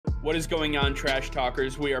What is going on, Trash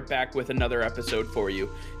Talkers? We are back with another episode for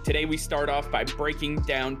you. Today we start off by breaking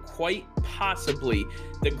down quite possibly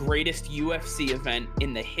the greatest UFC event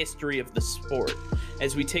in the history of the sport.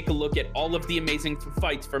 As we take a look at all of the amazing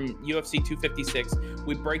fights from UFC 256,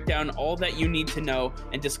 we break down all that you need to know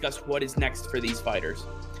and discuss what is next for these fighters.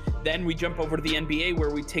 Then we jump over to the NBA,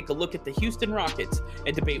 where we take a look at the Houston Rockets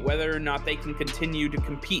and debate whether or not they can continue to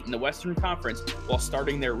compete in the Western Conference while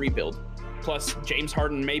starting their rebuild. Plus, James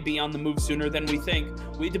Harden may be on the move sooner than we think.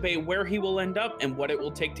 We debate where he will end up and what it will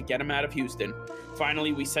take to get him out of Houston.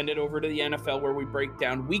 Finally, we send it over to the NFL, where we break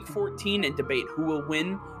down Week 14 and debate who will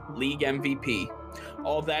win League MVP.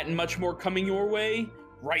 All that and much more coming your way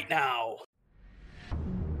right now.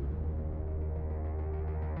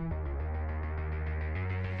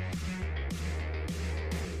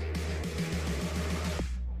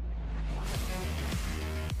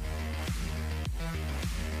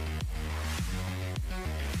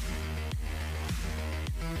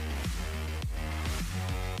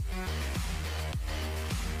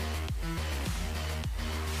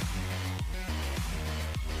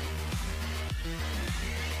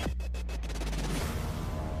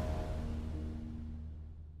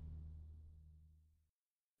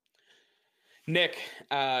 Nick,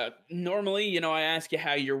 normally, I ask you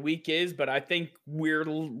how your week is, but I think we're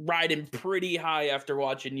riding pretty high after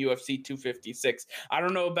watching UFC 256. I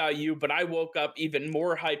don't know about you, but I woke up even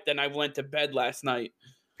more hyped than I went to bed last night.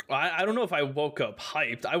 I don't know if I woke up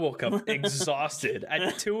hyped. I woke up exhausted.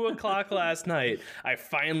 At 2 o'clock last night, I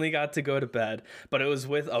finally got to go to bed, but it was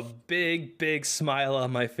with a big, big smile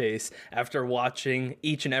on my face after watching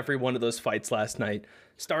each and every one of those fights last night.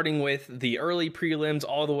 Starting with the early prelims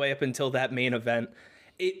all the way up until that main event.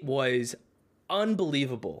 It was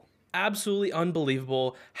unbelievable. Absolutely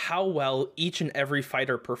unbelievable how well each and every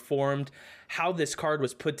fighter performed, how this card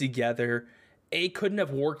was put together. It couldn't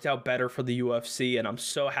have worked out better for the UFC, and I'm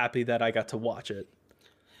so happy that I got to watch it.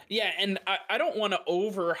 Yeah, and I don't want to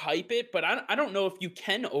overhype it, but I don't know if you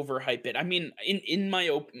can overhype it. I mean, in my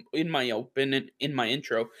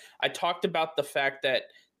intro, I talked about the fact that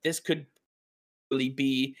this could really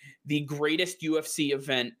be the greatest UFC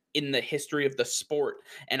event in the history of the sport.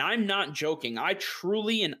 And I'm not joking. I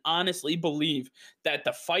truly and honestly believe that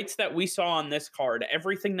the fights that we saw on this card,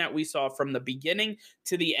 everything that we saw from the beginning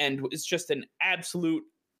to the end, was just an absolute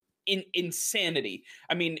insanity.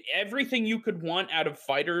 I mean, everything you could want out of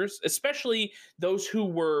fighters, especially those who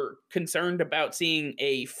were concerned about seeing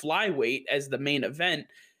a flyweight as the main event,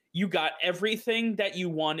 you got everything that you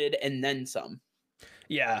wanted and then some.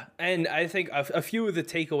 Yeah, and I think a few of the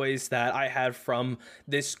takeaways that I had from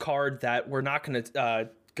this card that we're not going to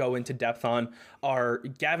go into depth on are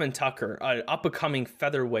Gavin Tucker, an up-and-coming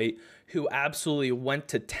featherweight who absolutely went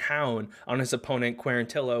to town on his opponent,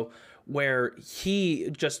 Quarantillo, where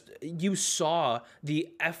you saw the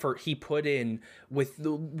effort he put in with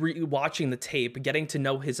watching the tape, getting to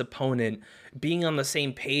know his opponent, being on the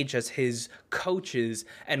same page as his coaches,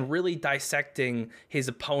 and really dissecting his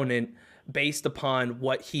opponent based upon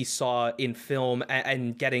what he saw in film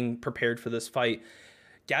and getting prepared for this fight.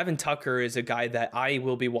 Gavin Tucker is a guy that I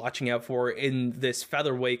will be watching out for in this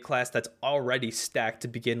featherweight class that's already stacked to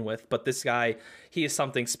begin with. But this guy, he is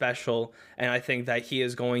something special, and I think that he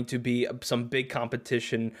is going to be some big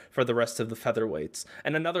competition for the rest of the featherweights.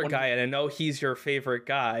 And another guy, and I know he's your favorite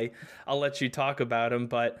guy, I'll let you talk about him,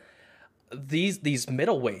 but these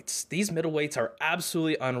middleweights are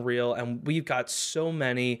absolutely unreal, and we've got so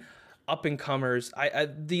many up-and-comers.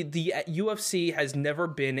 The UFC has never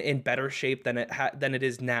been in better shape than it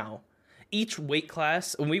is now. Each weight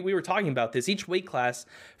class, and we were talking about this, each weight class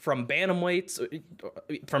from bantamweights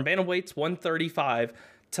 135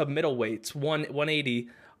 to middleweights 180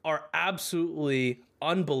 are absolutely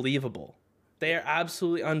unbelievable. They are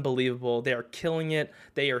absolutely unbelievable. They are killing it.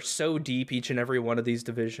 They are so deep, each and every one of these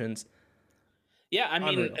divisions. Yeah, I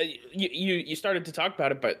mean, you started to talk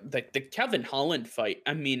about it, but the Kevin Holland fight,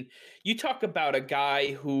 I mean, you talk about a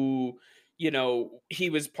guy who, he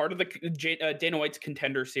was part of the Dana White's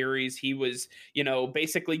Contender Series. He was,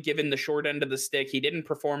 basically given the short end of the stick. He didn't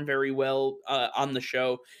perform very well on the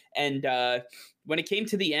show. And when it came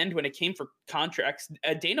to the end, when it came for contracts,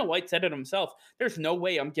 Dana White said it himself. There's no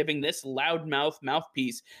way I'm giving this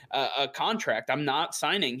mouthpiece a contract. I'm not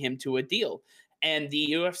signing him to a deal. And the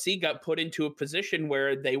UFC got put into a position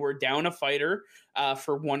where they were down a fighter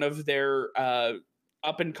for one of their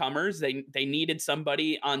up-and-comers. They needed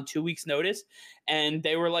somebody on 2 weeks' notice, and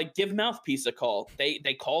they were like, give Mouthpiece a call.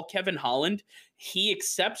 They call Kevin Holland. He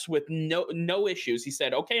accepts with no issues. He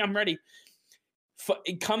said, okay, I'm ready.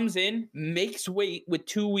 It comes in, makes weight with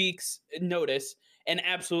 2 weeks' notice, and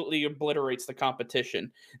absolutely obliterates the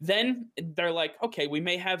competition. Then they're like, okay, we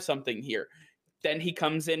may have something here. Then he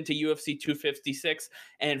comes into UFC 256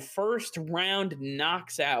 and first round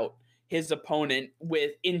knocks out his opponent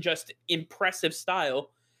in just impressive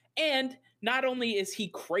style. And not only is he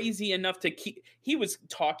crazy enough to keep, he was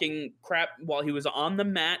talking crap while he was on the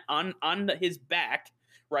mat on his back,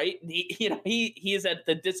 right? He is at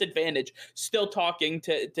the disadvantage, still talking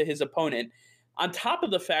to his opponent. On top of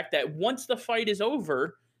the fact that once the fight is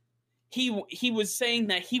over, he was saying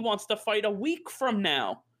that he wants to fight a week from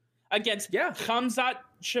now against Khamzat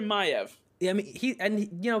Chimaev. Yeah, I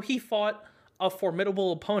mean, he fought a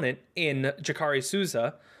formidable opponent in Jacare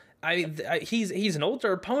Souza. He's an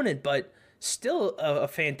older opponent, but still a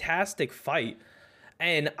fantastic fight.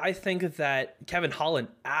 And I think that Kevin Holland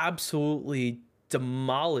absolutely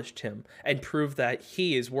demolished him and proved that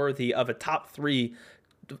he is worthy of a top three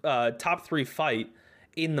fight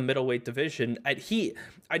in the middleweight division.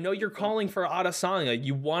 I know you're calling for Adesanya.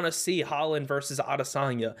 You want to see Holland versus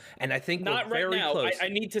Adesanya, and I think not we're very right now. close. I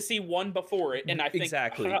need to see one before it, and I think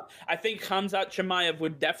exactly. I think Khamzat Chimaev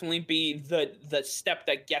would definitely be the step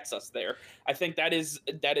that gets us there. I think that is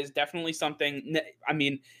definitely something. I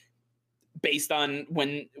mean, based on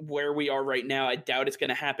where we are right now, I doubt it's going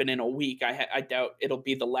to happen in a week. I doubt it'll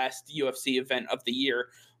be the last UFC event of the year.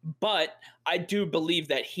 But I do believe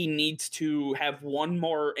that he needs to have one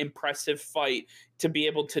more impressive fight to be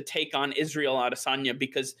able to take on Israel Adesanya,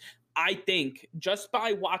 because I think just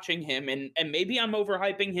by watching him, and maybe I'm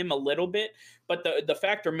overhyping him a little bit, but the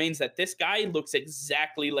fact remains that this guy looks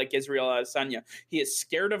exactly like Israel Adesanya. He is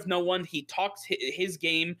scared of no one. He talks his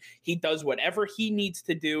game. He does whatever he needs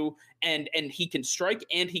to do, and he can strike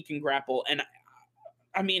and he can grapple. And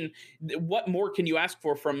I mean, what more can you ask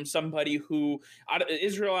for from somebody who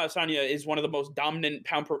Israel Adesanya is one of the most dominant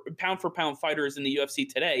pound for pound fighters in the UFC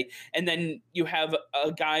today, and then you have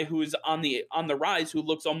a guy who is on the rise who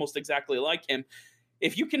looks almost exactly like him.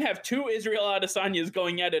 If you can have two Israel Adesanyas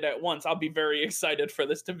going at it at once, I'll be very excited for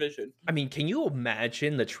this division. I mean, can you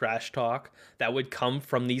imagine the trash talk that would come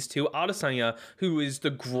from these two? Adesanya, who is the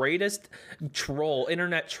greatest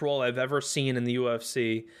internet troll I've ever seen in the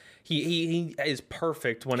UFC. He is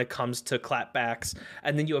perfect when it comes to clapbacks.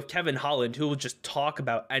 And then you have Kevin Holland, who will just talk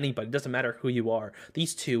about anybody. It doesn't matter who you are.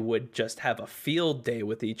 These two would just have a field day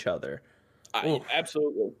with each other.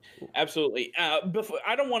 Absolutely. Before,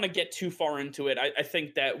 I don't want to get too far into it. I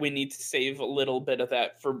think that we need to save a little bit of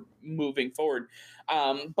that for moving forward.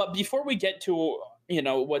 But before we get to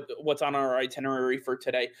what's on our itinerary for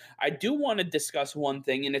today, I do want to discuss one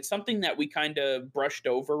thing, and it's something that we kind of brushed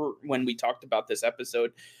over when we talked about this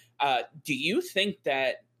episode. Do you think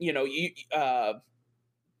that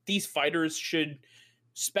these fighters should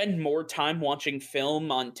spend more time watching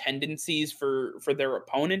film on tendencies for their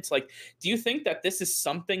opponents? Like, do you think that this is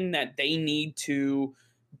something that they need to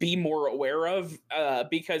be more aware of?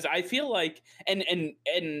 Because I feel like, and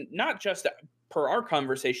not just per our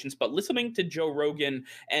conversations, but listening to Joe Rogan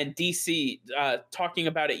and DC talking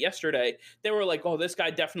about it yesterday, they were like, oh, this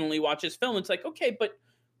guy definitely watches film. It's like, okay, but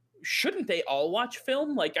shouldn't they all watch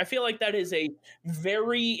film? Like, I feel like that is a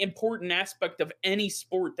very important aspect of any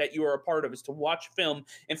sport that you are a part of, is to watch film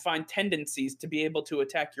and find tendencies to be able to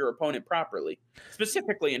attack your opponent properly,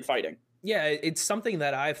 specifically in fighting. Yeah, it's something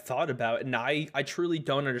that I've thought about, and I truly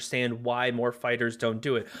don't understand why more fighters don't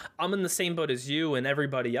do it. I'm in the same boat as you and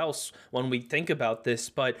everybody else when we think about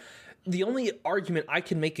this, but the only argument I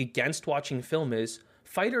can make against watching film is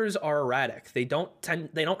fighters are erratic. They don't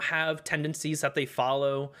have tendencies that they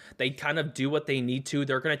follow. They kind of do what they need to.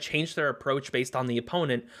 They're going to change their approach based on the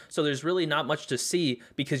opponent. So there's really not much to see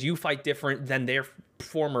because you fight different than their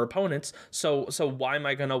former opponents. So why am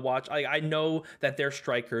I going to watch? I know that they're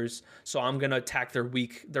strikers, so I'm going to attack their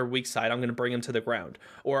weak side. I'm going to bring them to the ground,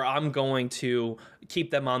 or I'm going to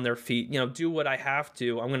keep them on their feet. Do what I have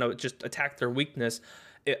to. I'm going to just attack their weakness.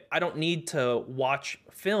 I don't need to watch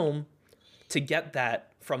film to get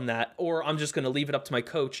that from that, or I'm just going to leave it up to my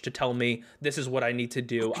coach to tell me this is what I need to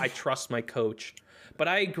do. I trust my coach. But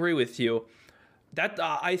I agree with you that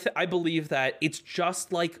I believe that it's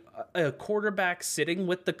just like a quarterback sitting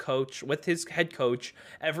with the coach, with his head coach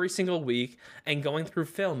every single week and going through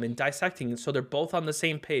film and dissecting it, so they're both on the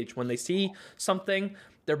same page. When they see something,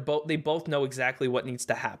 they both know exactly what needs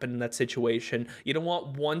to happen in that situation. You don't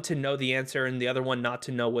want one to know the answer and the other one not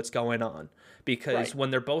to know what's going on, because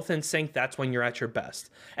when they're both in sync, that's when you're at your best.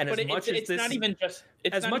 And but as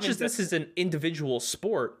much as this is an individual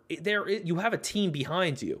sport, you have a team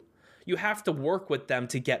behind you. You have to work with them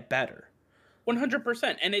to get better.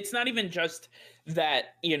 100%. And it's not even just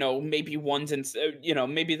that, maybe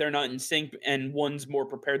maybe they're not in sync and one's more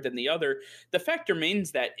prepared than the other. The fact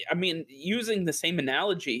remains that, I mean, using the same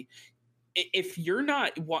analogy, if you're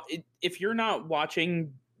not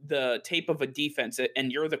watching the tape of a defense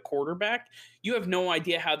and you're the quarterback, you have no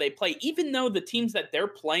idea how they play, even though the teams that they're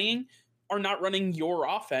playing are not running your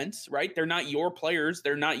offense, right? They're not your players,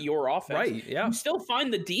 they're not your offense. Right, yeah. You still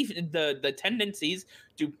find the tendencies.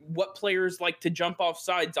 Do what players like to jump off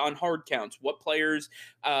sides on hard counts? What players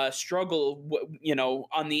struggle,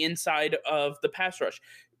 on the inside of the pass rush?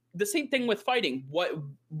 The same thing with fighting.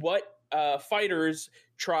 What fighters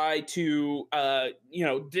try to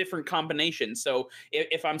different combinations. So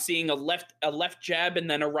if I'm seeing a left jab and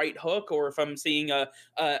then a right hook, or if I'm seeing a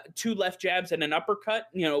two left jabs and an uppercut,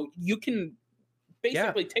 you can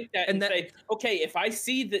basically take that and say, okay, if I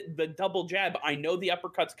see the double jab, I know the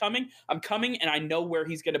uppercut's coming. I'm coming, and I know where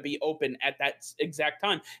he's going to be open at that exact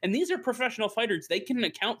time. And these are professional fighters; they can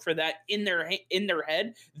account for that in their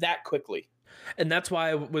head that quickly. And that's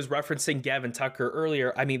why I was referencing Gavin Tucker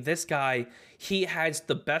earlier. I mean, this guy, he has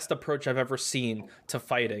the best approach I've ever seen to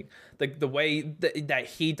fighting. The way that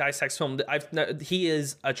he dissects film, he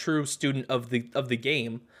is a true student of the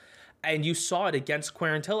game. And you saw it against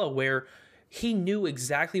Quarantilla, where he knew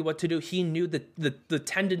exactly what to do. He knew the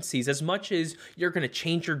tendencies. As much as you're going to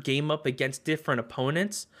change your game up against different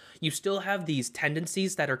opponents, you still have these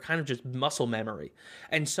tendencies that are kind of just muscle memory.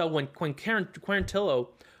 And so when Quarantillo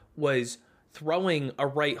was throwing a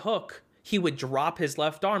right hook, he would drop his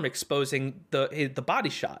left arm, exposing the body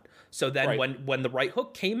shot. So then when the right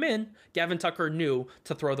hook came in, Gavin Tucker knew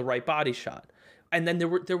to throw the right body shot. And then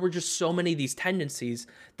there were just so many of these tendencies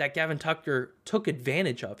that Gavin Tucker took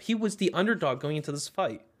advantage of. He was the underdog going into this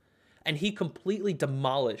fight, and he completely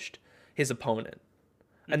demolished his opponent.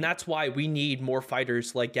 And that's why we need more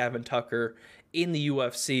fighters like Gavin Tucker in the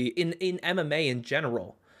UFC, in MMA in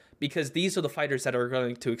general, because these are the fighters that are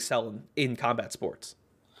going to excel in combat sports.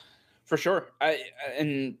 For sure.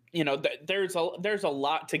 There's a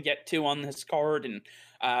lot to get to on this card. And,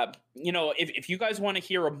 if you guys want to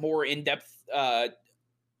hear a more in-depth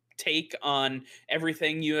take on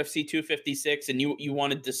everything UFC 256, and you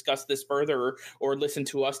want to discuss this further, or listen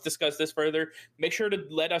to us discuss this further, make sure to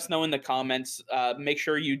let us know in the comments. Make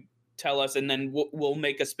sure you tell us, and then we'll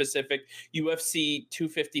make a specific UFC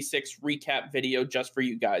 256 recap video just for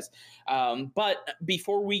you guys. But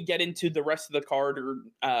before we get into the rest of the card,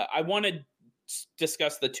 I want to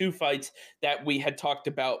discuss the two fights that we had talked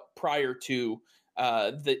about prior to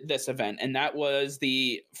this event, and that was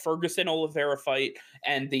the Ferguson Oliveira fight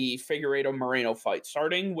and the Figueiredo Moreno fight.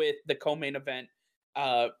 Starting with the co-main event,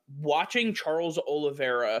 watching Charles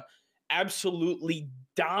Oliveira absolutely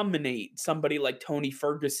dominate somebody like Tony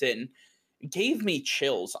Ferguson gave me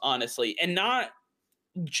chills, honestly. And I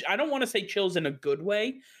don't want to say chills in a good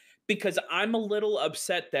way, because I'm a little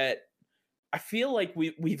upset that I feel like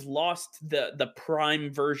we've lost the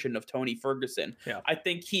prime version of Tony Ferguson. Yeah. I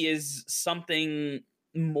think he is something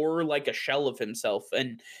more like a shell of himself,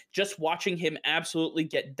 and just watching him absolutely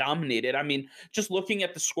get dominated. I mean, just looking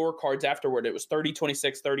at the scorecards afterward, it was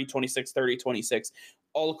 30-26, 30-26, 30-26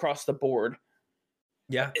 all across the board.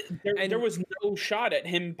 Yeah. There was no shot at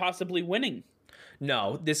him possibly winning.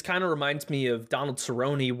 No, this kind of reminds me of Donald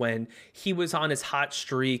Cerrone when he was on his hot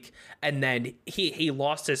streak, and then he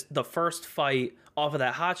lost the first fight off of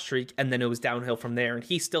that hot streak, and then it was downhill from there, and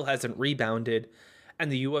he still hasn't rebounded.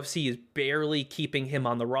 And the UFC is barely keeping him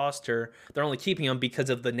on the roster. They're only keeping him because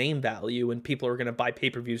of the name value, and people are going to buy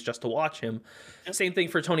pay-per-views just to watch him. Yep. Same thing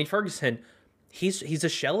for Tony Ferguson. He's a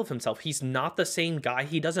shell of himself. He's not the same guy.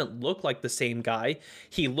 He doesn't look like the same guy.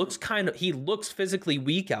 He looks physically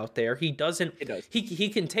weak out there. He does. He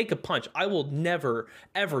can take a punch. I will never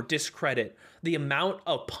ever discredit the amount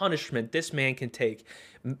of punishment this man can take.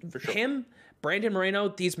 For sure. Him, Brandon Moreno,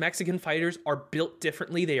 these Mexican fighters are built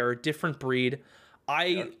differently. They are a different breed.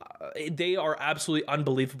 They are absolutely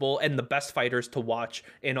unbelievable and the best fighters to watch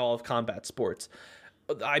in all of combat sports.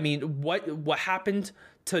 I mean, what happened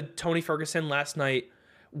to Tony Ferguson last night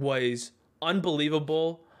was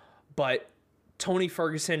unbelievable, but Tony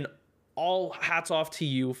Ferguson, all hats off to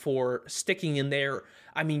you for sticking in there.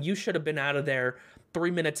 I mean, you should have been out of there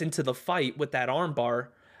 3 minutes into the fight with that armbar,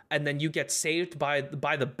 and then you get saved by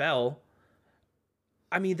the bell.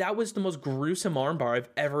 I mean, that was the most gruesome armbar I've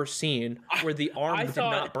ever seen, where the arm did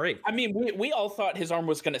not break. I mean, we all thought his arm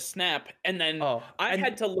was going to snap, and then I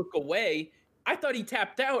had to look away. I thought he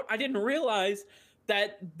tapped out. I didn't realize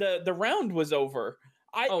that the round was over.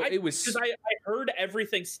 It was because I heard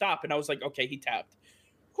everything stop, and I was like, okay, he tapped.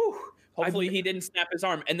 Whew. Hopefully he didn't snap his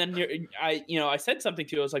arm. And then I said something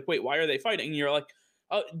to you. I was like, wait, why are they fighting? And you're like,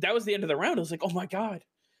 oh, that was the end of the round. I was like, oh my God.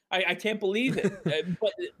 I can't believe it.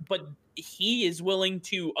 But he is willing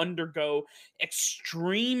to undergo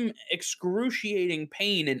extreme, excruciating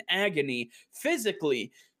pain and agony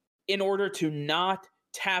physically in order to not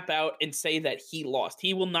tap out and say that he lost.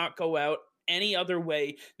 He will not go out any other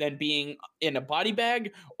way than being in a body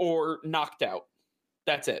bag or knocked out.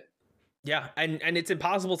 That's it. Yeah, and it's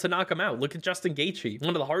impossible to knock him out. Look at Justin Gaethje, one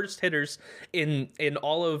of the hardest hitters in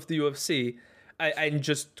all of the UFC, and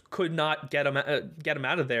just could not get him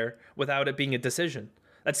out of there without it being a decision.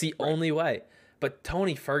 That's the only way. But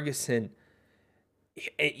Tony Ferguson,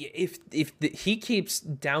 if he keeps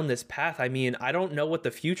down this path, I mean, I don't know what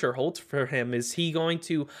the future holds for him. Is he going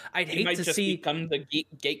to? I'd hate might to just see become the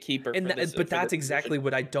gatekeeper. But that's exactly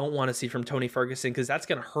what I don't want to see from Tony Ferguson, because that's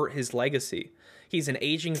going to hurt his legacy. He's an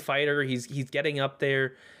aging fighter. He's getting up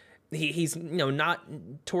there. He's not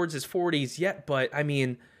towards his 40s yet, but I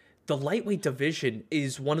mean, the lightweight division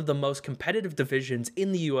is one of the most competitive divisions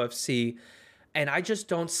in the UFC, and I just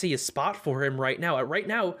don't see a spot for him right now. Right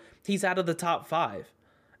now, he's out of the top 5,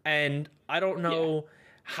 and I don't know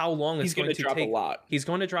how long it's going to take. A lot. He's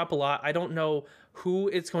going to drop a lot. I don't know who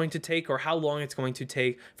it's going to take or how long it's going to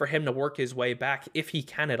take for him to work his way back, if he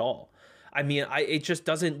can at all. I mean, it just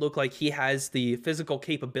doesn't look like he has the physical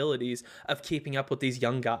capabilities of keeping up with these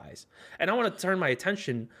young guys. And I want to turn my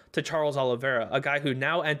attention to Charles Oliveira, a guy who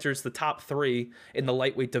now enters the top 3 in the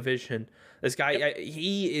lightweight division. This guy,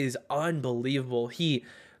 he is unbelievable. He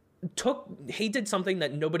did something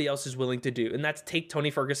that nobody else is willing to do, and that's take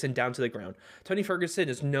Tony Ferguson down to the ground. Tony Ferguson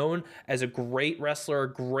is known as a great wrestler,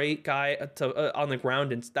 a great guy on the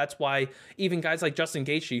ground, and that's why even guys like Justin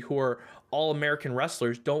Gaethje, who are all-American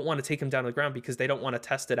wrestlers, don't want to take him down to the ground because they don't want to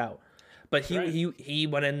test it out. But he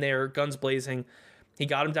went in there guns blazing. He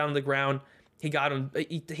got him down to the ground. He got him.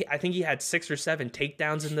 I think he had 6 or 7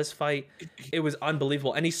 takedowns in this fight. It was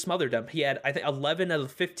unbelievable, and he smothered him. He had, I think, 11 out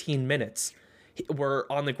of 15 minutes were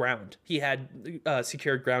on the ground. He had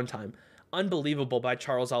secured ground time. Unbelievable by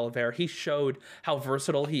Charles Oliveira. He showed how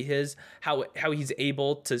versatile he is, how he's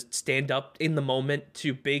able to stand up in the moment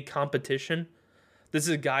to big competition. This is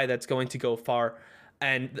a guy that's going to go far,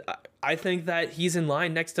 and I think that he's in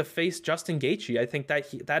line next to face Justin Gaethje. I think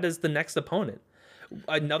that that is the next opponent.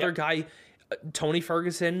 Another guy, Tony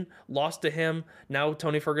Ferguson lost to him. Now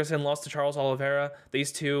Tony Ferguson lost to Charles Oliveira.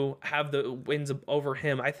 These two have the wins over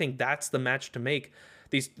him. I think that's the match to make.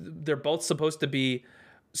 They're both supposed to be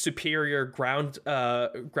superior ground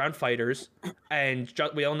fighters, and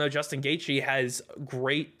we all know Justin Gaethje has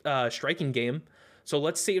great striking game. So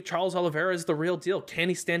let's see if Charles Oliveira is the real deal. Can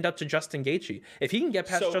he stand up to Justin Gaethje? If he can get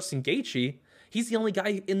past Justin Gaethje, he's the only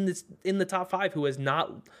guy in the top 5 who has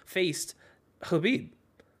not faced Khabib.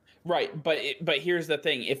 Right, but here's the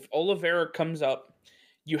thing: if Oliveira comes up,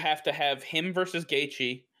 you have to have him versus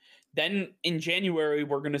Gaethje. Then in January,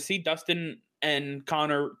 we're going to see Dustin and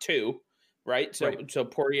Conor 2, right? So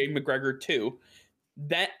Poirier McGregor 2.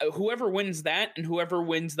 That whoever wins that and whoever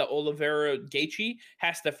wins the Oliveira Gaethje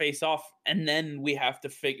has to face off, and then we have to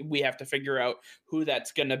figure out who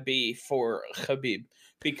that's going to be for Khabib,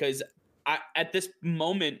 because at this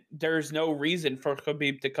moment there's no reason for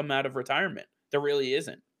Khabib to come out of retirement. There really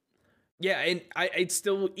isn't. Yeah, and it's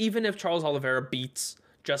still, even if Charles Oliveira beats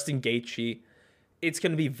Justin Gaethje, it's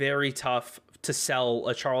going to be very tough to sell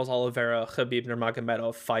a Charles Oliveira Khabib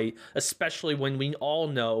Nurmagomedov fight, especially when we all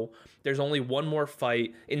know there's only one more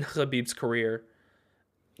fight in Khabib's career.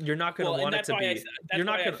 You're not going to want it to be.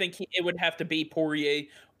 I think it would have to be Poirier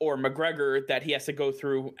or McGregor that he has to go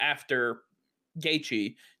through after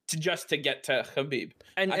Gaethje to get to Khabib.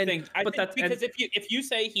 If you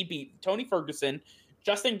say he beat Tony Ferguson,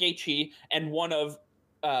 Justin Gaethje, and one of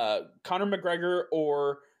Conor McGregor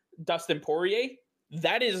or Dustin Poirier,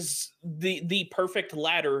 that is the perfect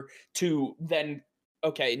ladder to then,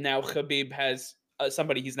 okay, now Khabib has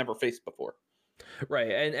somebody he's never faced before.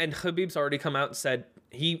 Right, and Khabib's already come out and said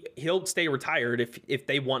he'll stay retired if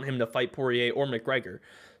they want him to fight Poirier or McGregor.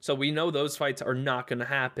 So we know those fights are not going to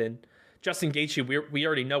happen. Justin Gaethje, we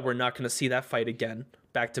already know we're not going to see that fight again,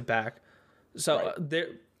 back to back. So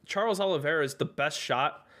Charles Oliveira is the best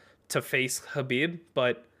shot to face Khabib,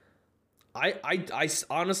 but I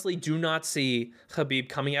honestly do not see Khabib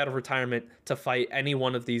coming out of retirement to fight any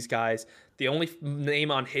one of these guys. The only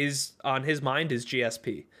name on his mind is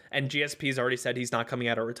GSP, and GSP's already said he's not coming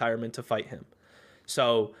out of retirement to fight him.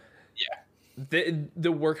 So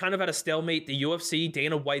we're kind of at a stalemate. The UFC,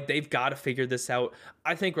 Dana White, they've got to figure this out.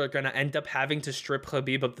 I think we're going to end up having to strip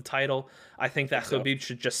Khabib of the title. I think that Khabib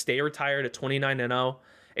should just stay retired at 29-0.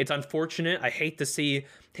 It's unfortunate. I hate to see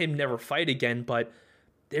him never fight again, but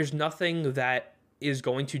there's nothing that is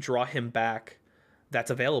going to draw him back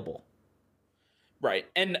that's available. Right.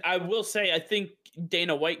 And I will say, I think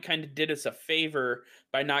Dana White kind of did us a favor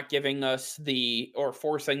by not giving us or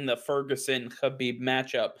forcing the Ferguson Khabib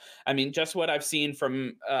matchup. I mean, just what I've seen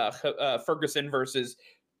from Ferguson versus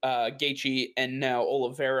Gaethje and now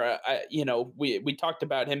Oliveira, we talked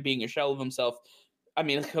about him being a shell of himself. I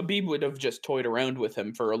mean, Khabib would have just toyed around with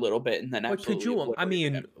him for a little bit and then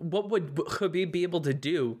absolutely. What would Khabib be able to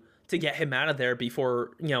do to get him out of there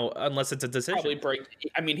before, unless it's a decision? Probably break.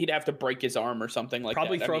 I mean, he'd have to break his arm or something like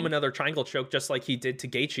probably that. Throw him another triangle choke just like he did to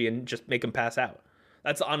Gaethje and just make him pass out.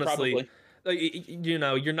 That's honestly, you're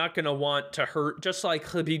not going to want to hurt, just like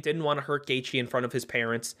Khabib didn't want to hurt Gaethje in front of his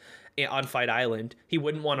parents on Fight Island. He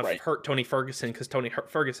wouldn't want to hurt Tony Ferguson because Tony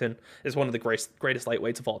Ferguson is one of the greatest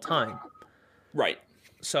lightweights of all time. Right.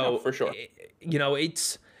 So, for sure.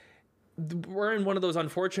 We're in one of those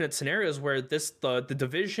unfortunate scenarios where the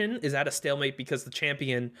division is at a stalemate because the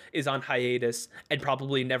champion is on hiatus and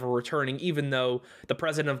probably never returning, even though the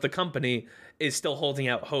president of the company is still holding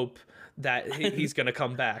out hope that he's going to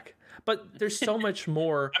come back. But there's so much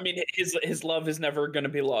more. I mean, his love is never going to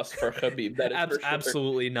be lost for Khabib. That is for sure.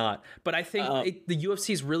 Absolutely not. But I think the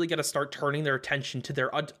UFC is really going to start turning their attention to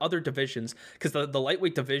their other divisions, because the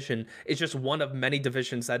lightweight division is just one of many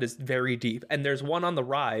divisions that is very deep. And there's one on the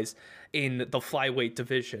rise in the flyweight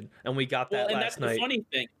division. And we got that last night. And that's the funny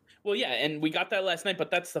thing. Well, yeah, and we got that last night.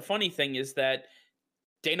 But that's the funny thing is that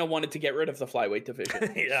Dana wanted to get rid of the flyweight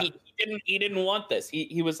division. Yeah. He didn't want this.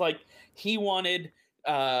 He was like, he wanted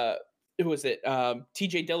who was it?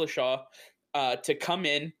 TJ Dillashaw to come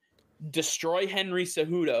in, destroy Henry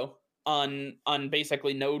Cejudo on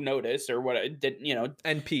basically no notice or what it did,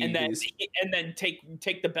 and PEDs. and then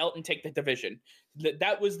take the belt and take the division.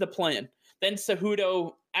 That was the plan. Then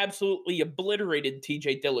Cejudo absolutely obliterated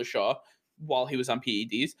TJ Dillashaw while he was on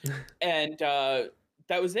PEDs, and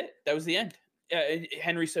that was it. That was the end.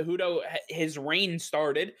 Henry Cejudo, his reign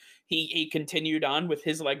started. He continued on with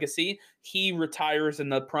his legacy. He retires in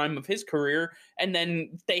the prime of his career, and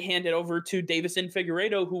then they hand it over to Davison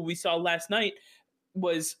Figueiredo, who we saw last night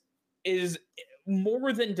is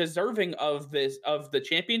more than deserving of the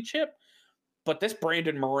championship. But this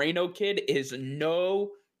Brandon Moreno kid is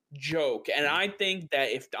no joke, and I think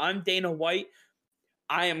that if I'm Dana White,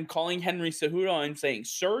 I am calling Henry Cejudo. I'm saying,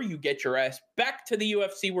 sir, you get your ass back to the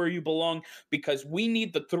UFC where you belong, because we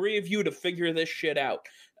need the three of you to figure this shit out.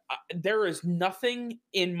 There is nothing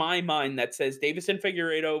in my mind that says Davison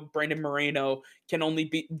Figueiredo, Brandon Moreno can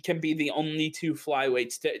be the only two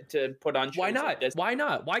flyweights to put on shows. Why not? Like this. Why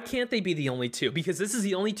not? Why can't they be the only two? Because this is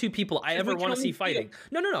the only two people I ever want to see fighting.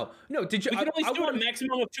 No. Did you? We can only do it a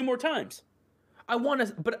maximum of 2 more times.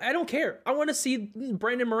 But I don't care. I want to see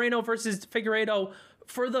Brandon Moreno versus Figueiredo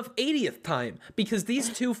for the 80th time, because these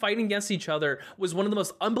two fighting against each other was one of the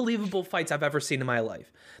most unbelievable fights I've ever seen in my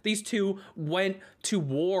life. These two went to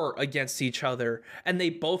war against each other, and they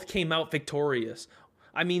both came out victorious.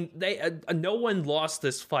 I mean, no one lost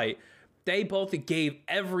this fight. They both gave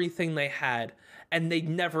everything they had, and they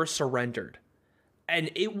never surrendered.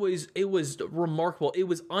 And it was remarkable. It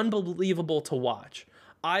was unbelievable to watch.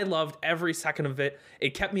 I loved every second of it.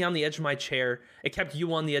 It kept me on the edge of my chair. It kept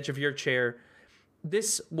you on the edge of your chair.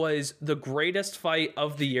 This was the greatest fight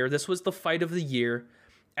of the year. This was the fight of the year,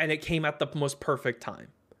 and it came at the most perfect time.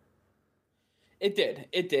 It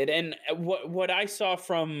did. And what I saw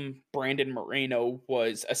from Brandon Moreno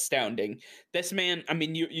was astounding. This man, I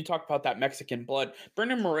mean, you talk about that Mexican blood.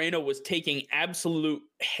 Brandon Moreno was taking absolute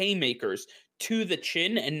haymakers to the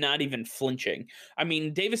chin and not even flinching. I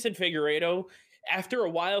mean, Davison Figueiredo, after a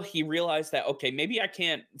while, he realized that, okay, maybe I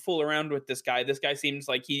can't fool around with this guy. This guy seems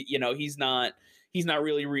like he's not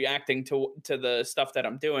really reacting to the stuff that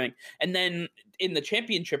I'm doing. And then in the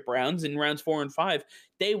championship rounds, in rounds 4 and 5,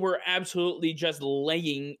 they were absolutely just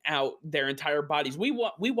laying out their entire bodies. We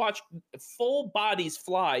watched full bodies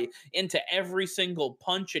fly into every single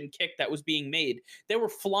punch and kick that was being made. They were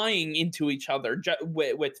flying into each other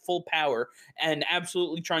with full power and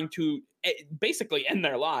absolutely trying to basically end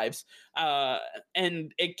their lives.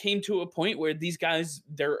 And it came to a point where these guys,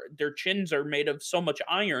 their chins are made of so much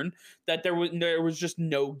iron that there was just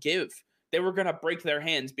no give. They were going to break their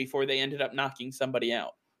hands before they ended up knocking somebody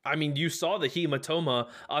out. I mean, you saw the hematoma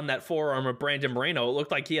on that forearm of Brandon Moreno. It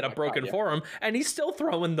looked like he had a broken forearm, and he's still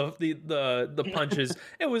throwing the punches.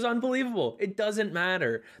 It was unbelievable. It doesn't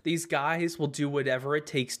matter. These guys will do whatever it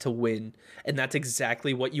takes to win, and that's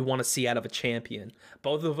exactly what you want to see out of a champion.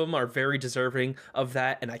 Both of them are very deserving of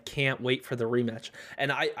that, and I can't wait for the rematch.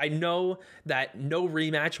 And I know that no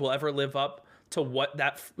rematch will ever live up to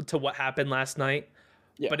what happened last night.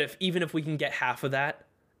 Yeah. But even if we can get half of that,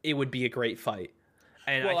 it would be a great fight.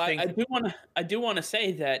 And well, I think I do want to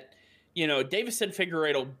say that, Davison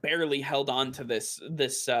Figueiredo barely held on to this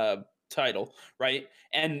title, right?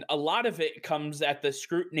 And a lot of it comes at the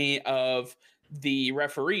scrutiny of the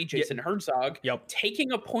referee, Jason Herzog,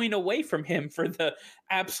 taking a point away from him for the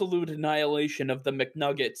absolute annihilation of the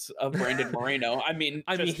McNuggets of Brandon Moreno. I mean,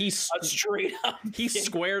 he's straight up. He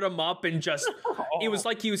squared him up and just, it was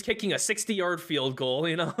like he was kicking a 60-yard field goal,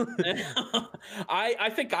 I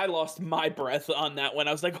think I lost my breath on that one.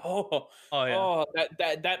 I was like,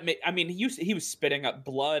 he was spitting up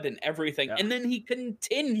blood and everything. Yeah. And then he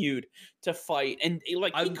continued to fight. And he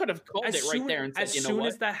could have called it right there and said, as soon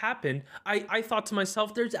as that happened, I thought to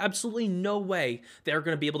myself, there's absolutely no way they're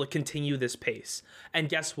going to be able to continue this pace. And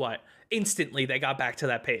guess what? Instantly, they got back to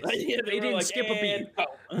that pace. Yeah, they didn't skip a beat.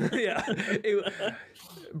 Yeah.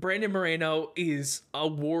 Brandon Moreno is a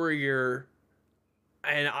warrior,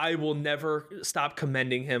 and I will never stop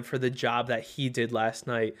commending him for the job that he did last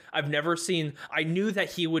night. I knew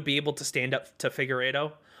that he would be able to stand up to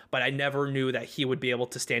Figueiredo, but I never knew that he would be able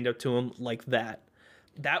to stand up to him like that.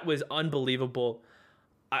 That was unbelievable.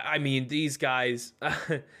 I mean, these guys,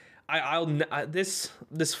 this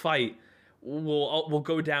fight will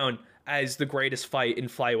go down as the greatest fight in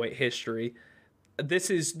flyweight history. This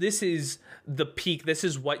is the peak. This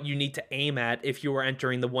is what you need to aim at if you are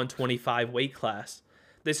entering the 125 weight class.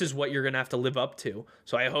 This is what you're going to have to live up to.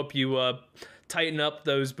 So I hope you tighten up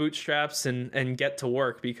those bootstraps and get to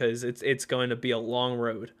work, because it's going to be a long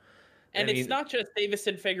road. And it's not just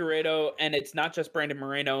Davison Figueiredo, and it's not just Brandon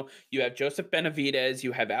Moreno. You have Joseph Benavidez,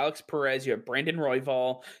 you have Alex Perez, you have Brandon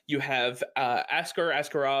Royval, you have Askar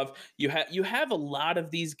Askarov. You have a lot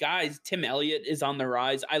of these guys. Tim Elliott is on the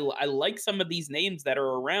rise. I like some of these names that are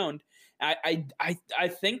around. I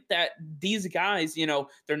think that these guys,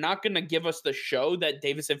 they're not going to give us the show that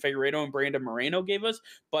Davison Figueiredo and Brandon Moreno gave us,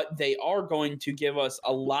 but they are going to give us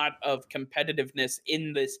a lot of competitiveness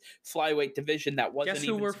in this flyweight division that wasn't Guess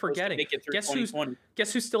who even we're supposed forgetting? to make it through 2020.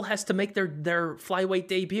 Guess who still has to make their flyweight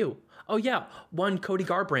debut? Oh yeah, one Cody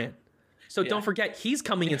Garbrandt. So don't forget, he's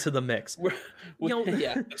coming into the mix.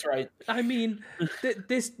 Yeah, that's right. I mean,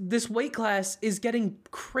 this weight class is getting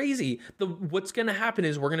crazy. What's going to happen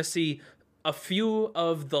is we're going to see a few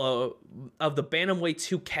of the bantamweights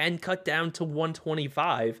who can cut down to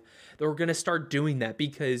 125. They're going to start doing that,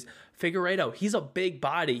 because Figueiredo, he's a big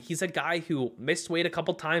body. He's a guy who missed weight a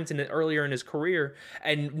couple times earlier in his career,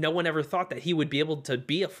 and no one ever thought that he would be able to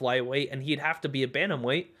be a flyweight, and he'd have to be a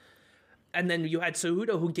bantamweight. And then you had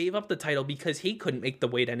Cejudo, who gave up the title because he couldn't make the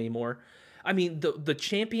weight anymore. I mean, the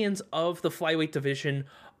champions of the flyweight division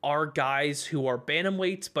are guys who are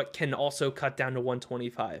bantamweights but can also cut down to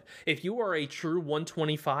 125. If you are a true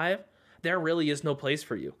 125, there really is no place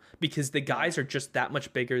for you, because the guys are just that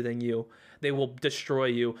much bigger than you. They will destroy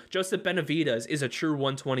you. Joseph Benavidez is a true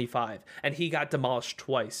 125, and he got demolished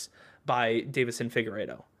twice by Davison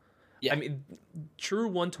Figueiredo. Yeah. I mean, true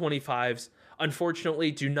 125s,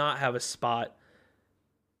 unfortunately, do not have a spot.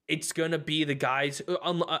 It's going to be the guys,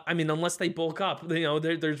 unless they bulk up,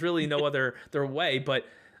 there's really no other way, but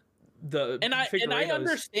I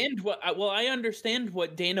understand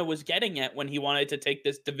what Dana was getting at when he wanted to take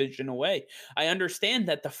this division away. I understand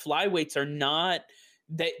that the flyweights are not,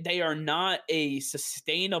 they are not a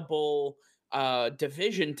sustainable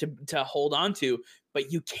division to hold on to,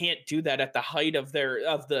 but you can't do that at the height of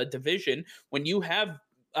the division when you have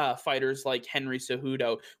fighters like Henry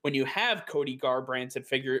Cejudo, when you have Cody Garbrandts and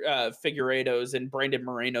Figueiredos and Brandon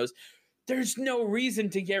Morenos. There's no reason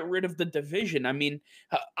to get rid of the division. I mean,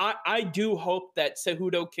 I do hope that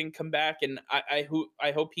Cejudo can come back, and I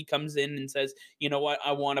hope he comes in and says, you know what,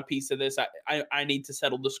 I want a piece of this. I need to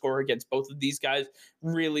settle the score against both of these guys.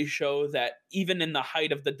 Really show that even in the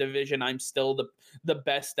height of the division, I'm still the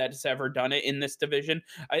best that's ever done it in this division.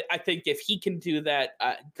 I think if he can do that,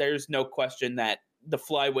 there's no question that the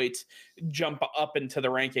flyweights jump up into the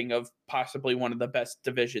ranking of possibly one of the best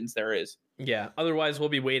divisions there is. Yeah. Otherwise, we'll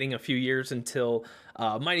be waiting a few years until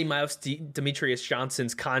Mighty Mouse Demetrius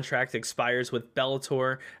Johnson's contract expires with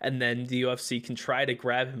Bellator, and then the UFC can try to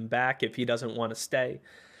grab him back if he doesn't want to stay.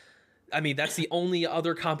 I mean, that's the only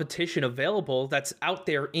other competition available that's out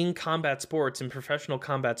there in combat sports and professional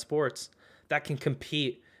combat sports that can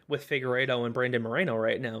compete with Figueiredo and Brandon Moreno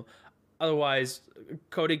right now. Otherwise,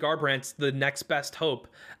 Cody Garbrandt's the next best hope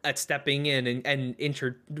at stepping in and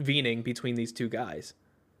intervening between these two guys.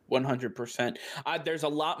 100%. There's a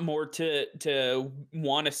lot more to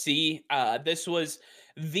want to see. This was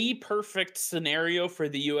the perfect scenario for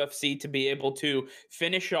the UFC to be able to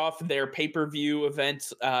finish off their pay-per-view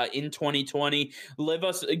events in 2020.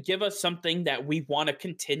 Give us something that we want to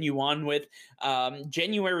continue on with.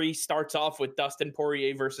 January starts off with Dustin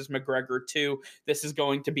Poirier versus McGregor 2. This is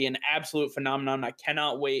going to be an absolute phenomenon. I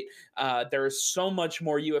cannot wait. There is so much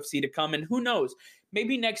more UFC to come, and who knows?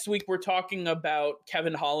 Maybe next week we're talking about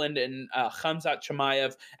Kevin Holland and Khamzat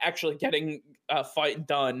Chimaev actually getting a fight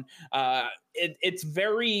done. It's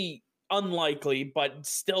very unlikely, but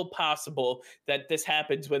still possible that this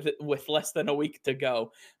happens with less than a week to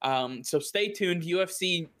go. So stay tuned.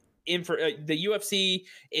 The UFC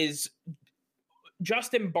is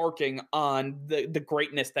just embarking on the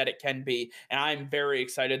greatness that it can be. And I'm very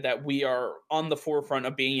excited that we are on the forefront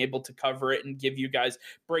of being able to cover it and give you guys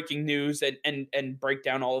breaking news and break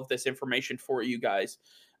down all of this information for you guys.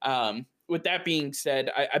 With that being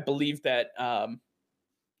said, I believe that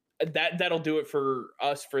that'll do it for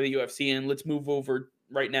us for the UFC. And let's move over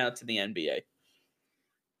right now to the NBA.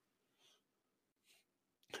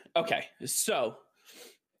 Okay, so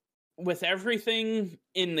with everything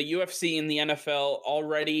in the UFC and the NFL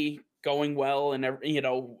already going well, and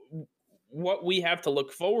what we have to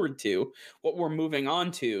look forward to, what we're moving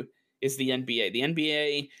on to is the NBA. The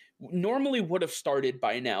NBA normally would have started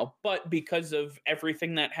by now, but because of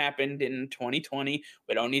everything that happened in 2020,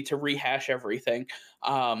 we don't need to rehash everything.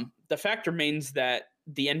 The fact remains that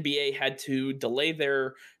the NBA had to delay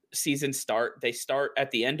their season start. They start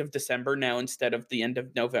at the end of December now instead of the end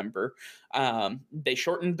of November. They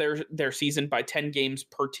shortened their season by 10 games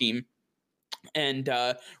per team. And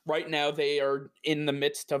right now they are in the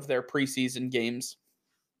midst of their preseason games,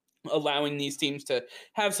 allowing these teams to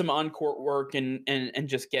have some on-court work and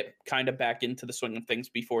just get kind of back into the swing of things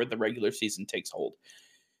before the regular season takes hold.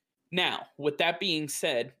 Now, with that being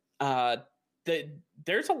said,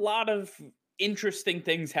 there's a lot of interesting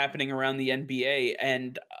things happening around the NBA,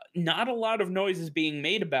 and not a lot of noise is being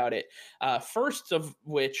made about it. First of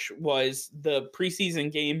which was the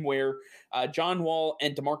preseason game where John Wall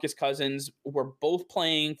and DeMarcus Cousins were both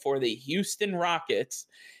playing for the Houston Rockets.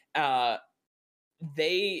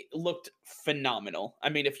 They looked phenomenal. I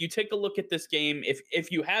mean, if you take a look at this game,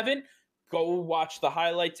 if you haven't, go watch the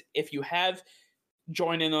highlights. If you have,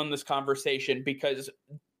 join in on this conversation because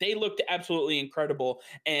they looked absolutely incredible,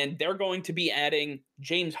 and they're going to be adding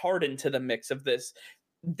James Harden to the mix of this.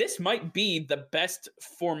 This might be the best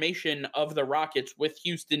formation of the Rockets with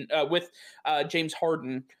James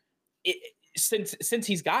Harden since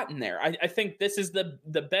he's gotten there. I think this is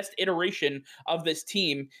the best iteration of this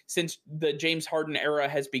team since the James Harden era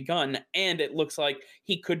has begun, and it looks like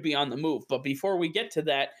he could be on the move. But before we get to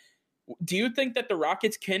that, do you think that the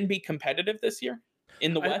Rockets can be competitive this year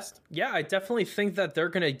in the West? I definitely think that they're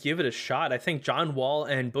going to give it a shot. I think John Wall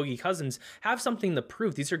and Boogie Cousins have something to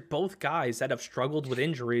prove. These are both guys that have struggled with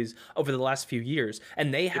injuries over the last few years,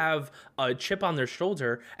 and they have a chip on their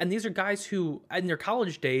shoulder. And these are guys who, in their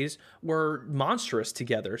college days, were monstrous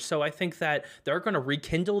together. So I think that they're going to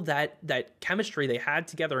rekindle that chemistry they had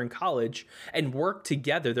together in college and work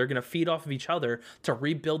together. They're going to feed off of each other to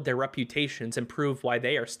rebuild their reputations and prove why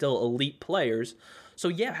they are still elite players. So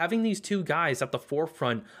yeah, having these two guys at the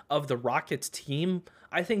forefront of the Rockets team,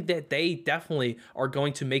 I think that they definitely are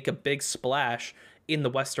going to make a big splash in the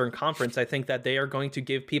Western Conference. I think that they are going to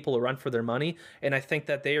give people a run for their money, and I think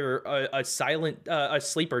that they are a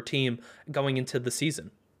sleeper team going into the season.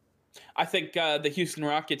 I think the Houston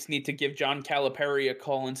Rockets need to give John Calipari a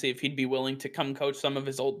call and see if he'd be willing to come coach some of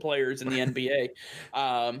his old players in the NBA.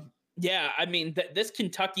 I mean, this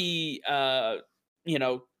Kentucky,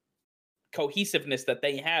 cohesiveness that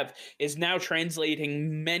they have is now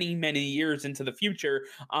translating many, many years into the future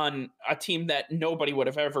on a team that nobody would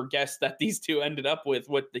have ever guessed that these two ended up with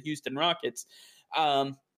the Houston Rockets.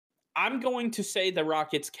 I'm going to say the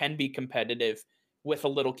Rockets can be competitive with a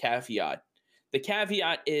little caveat. The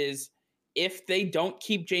caveat is if they don't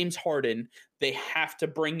keep James Harden, they have to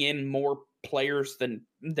bring in more players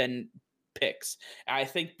than picks. I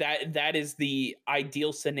think that is the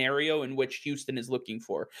ideal scenario in which Houston is looking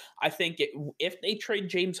for. I think if they trade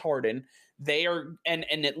James Harden, they are, and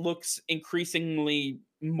it looks increasingly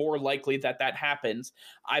more likely that happens.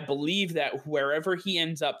 I believe that wherever he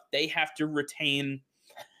ends up, they have to retain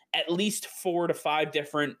at least 4 to 5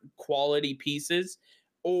 different quality pieces,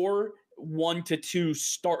 or 1 to 2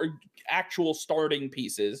 actual starting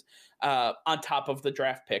pieces on top of the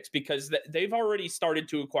draft picks, because they've already started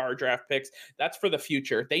to acquire draft picks. That's for the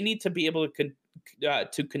future. They need to be able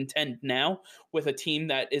to contend now with a team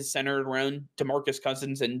that is centered around DeMarcus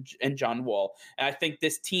Cousins and John Wall. And I think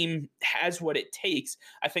this team has what it takes.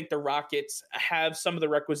 I think the Rockets have some of the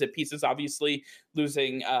requisite pieces. Obviously,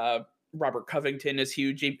 losing Robert Covington is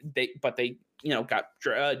huge, but they got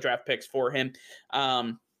draft picks for him.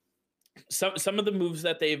 Some of the moves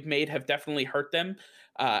that they've made have definitely hurt them.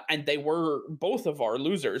 And they were both of our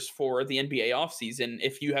losers for the NBA offseason.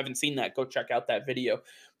 If you haven't seen that, go check out that video.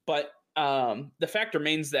 But the fact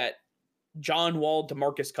remains that John Wall,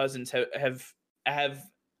 DeMarcus Cousins have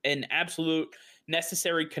an absolute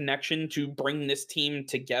necessary connection to bring this team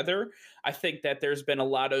together. I think that there's been a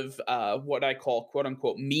lot of what I call quote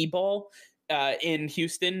unquote me ball in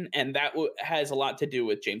Houston, and that has a lot to do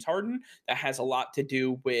with James Harden. That has a lot to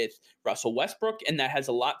do with Russell Westbrook, and that has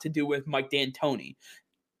a lot to do with Mike D'Antoni.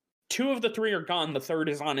 2 of the 3 are gone. The third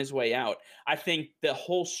is on his way out. I think the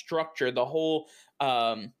whole structure, the whole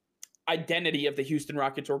identity of the Houston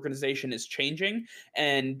Rockets organization is changing,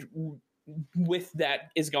 and with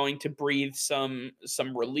that is going to breathe some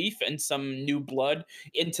relief and some new blood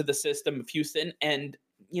into the system of Houston. And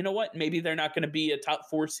you know what? Maybe they're not going to be a top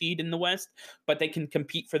 4 seed in the West, but they can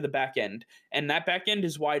compete for the back end. And that back end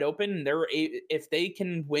is wide open. If they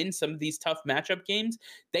can win some of these tough matchup games,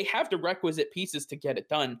 they have the requisite pieces to get it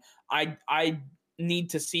done. I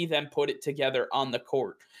need to see them put it together on the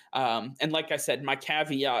court. And like I said, my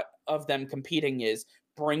caveat of them competing is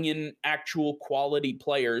bring in actual quality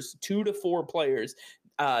players, 2 to 4 players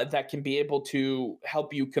that can be able to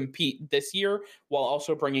help you compete this year, while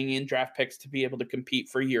also bringing in draft picks to be able to compete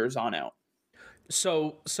for years on out.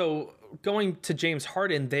 So going to James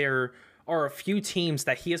Harden, there are a few teams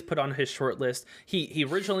that he has put on his short list. He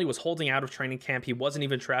originally was holding out of training camp. He wasn't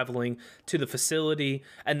even traveling to the facility.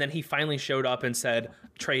 And then he finally showed up and said,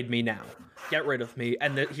 trade me now. Get rid of me.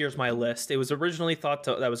 And here's my list. It was originally thought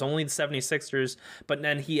that was only the 76ers, but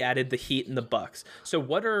then he added the Heat and the Bucks. So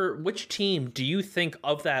which team do you think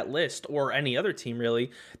of that list, or any other team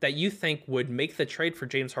really, that you think would make the trade for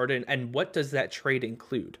James Harden? And what does that trade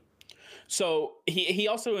include? So he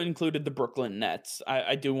also included the Brooklyn Nets.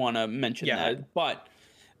 I do want to mention that.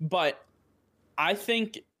 But I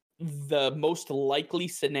think the most likely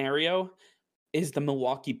scenario is the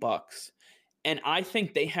Milwaukee Bucks. And I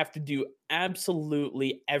think they have to do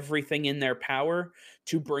absolutely everything in their power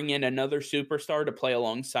to bring in another superstar to play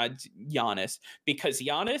alongside Giannis, because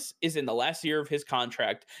Giannis is in the last year of his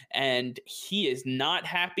contract, and he is not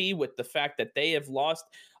happy with the fact that they have lost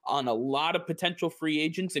on a lot of potential free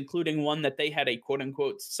agents, including one that they had a quote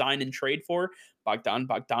unquote sign and trade for,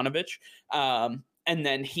 Bogdanovich. And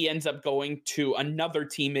then he ends up going to another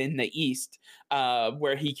team in the East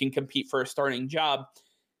where he can compete for a starting job.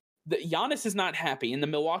 Giannis is not happy, and the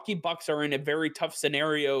Milwaukee Bucks are in a very tough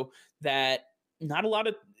scenario that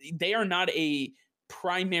they are not a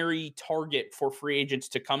primary target for free agents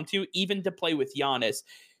to come to, even to play with Giannis,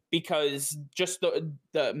 because just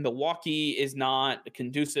the Milwaukee is not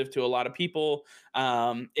conducive to a lot of people.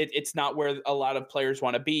 It's not where a lot of players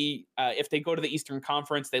want to be. If they go to the Eastern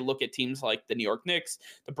Conference, they look at teams like the New York Knicks,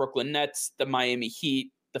 the Brooklyn Nets, the Miami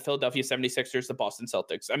Heat, the Philadelphia 76ers, the Boston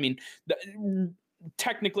Celtics. I mean,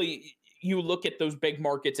 technically, you look at those big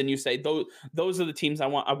markets and you say, those are the teams I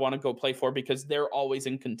want to go play for, because they're always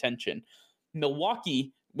in contention.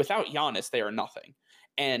 Milwaukee, without Giannis, they are nothing.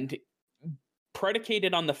 And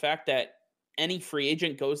predicated on the fact that any free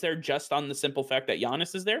agent goes there just on the simple fact that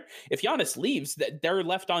Giannis is there. If Giannis leaves, they're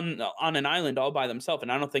left on an island all by themselves,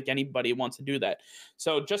 and I don't think anybody wants to do that.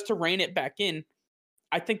 So just to rein it back in,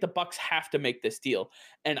 I think the Bucks have to make this deal.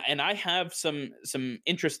 And I have some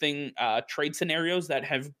interesting trade scenarios that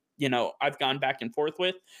have, I've gone back and forth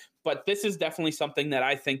with, but this is definitely something that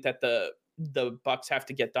I think that the Bucks have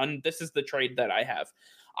to get done. This is the trade that I have.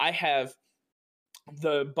 I have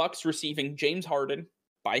the Bucks receiving James Harden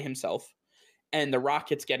by himself, and the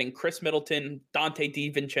Rockets getting Chris Middleton, Dante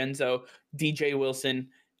DiVincenzo, DJ Wilson,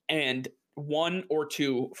 and 1 or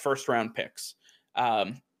 2 first-round picks.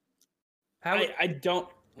 But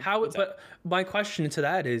my question to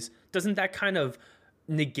that is, doesn't that kind of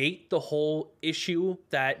negate the whole issue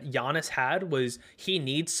that Giannis had? Was he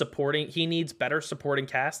needs better supporting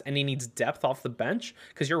cast, and he needs depth off the bench,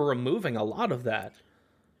 because you're removing a lot of that.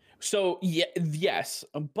 So yes,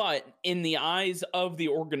 but in the eyes of the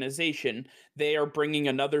organization, they are bringing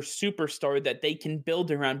another superstar that they can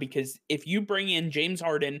build around, because if you bring in James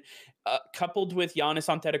Harden coupled with Giannis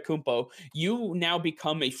Antetokounmpo, you now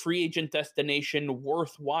become a free agent destination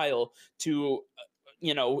worthwhile to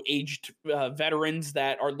aged veterans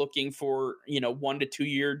that are looking for 1 to 2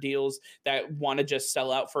 year deals that want to just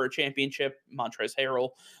sell out for a championship. Montrezl Harrell.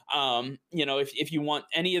 If you want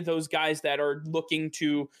any of those guys that are looking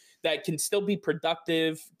to that can still be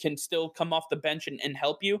productive, can still come off the bench and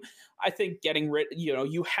help you. I think getting rid,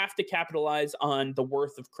 you have to capitalize on the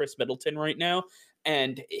worth of Chris Middleton right now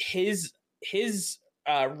and his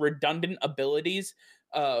redundant abilities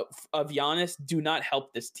of Giannis do not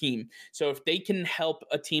help this team. So if they can help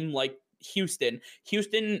a team like Houston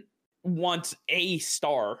wants a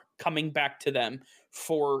star coming back to them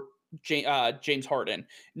for James Harden,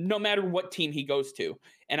 no matter what team he goes to.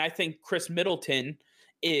 And I think Chris Middleton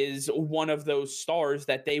is one of those stars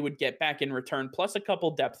that they would get back in return, plus a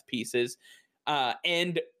couple depth pieces.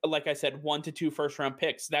 And like I said, 1 to 2 first round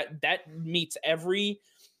picks. That meets every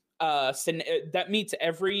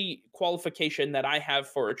qualification that I have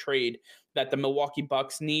for a trade that the Milwaukee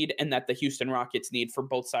Bucks need and that the Houston Rockets need for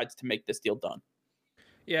both sides to make this deal done.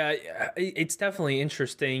 Yeah, it's definitely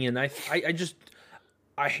interesting, and I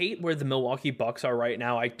hate where the Milwaukee Bucks are right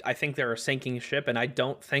now. I think they're a sinking ship, and I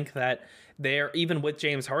don't think that they're, even with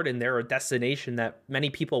James Harden, they're a destination that many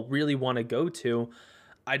people really want to go to.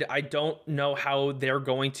 I don't know how they're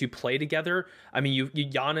going to play together. I mean,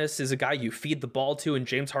 Giannis is a guy you feed the ball to, and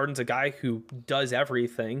James Harden's a guy who does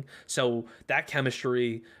everything. So that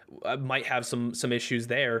chemistry might have some issues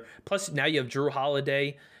there. Plus, now you have Drew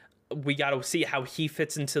Holiday. We got to see how he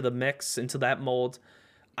fits into the mix, into that mold.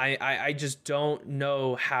 I just don't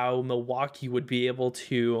know how Milwaukee would be able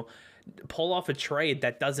to pull off a trade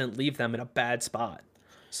that doesn't leave them in a bad spot.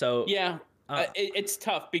 So yeah, it's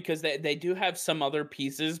tough because they do have some other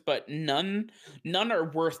pieces, but none are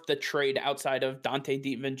worth the trade outside of Dante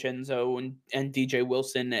DiVincenzo and DJ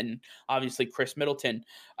Wilson and obviously Chris Middleton.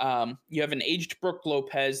 You have an aged Brook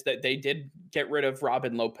Lopez that they did get rid of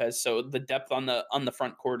Robin Lopez, so the depth on the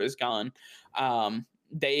front court is gone.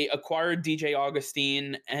 They acquired DJ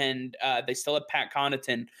Augustine, and they still have Pat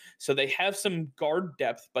Connaughton, so they have some guard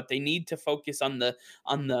depth, but they need to focus on the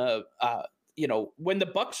when the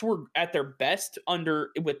Bucks were at their best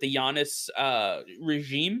with the Giannis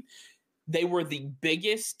regime, they were the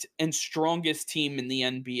biggest and strongest team in the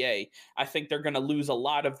NBA. I think they're going to lose a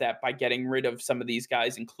lot of that by getting rid of some of these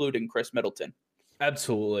guys, including Chris Middleton.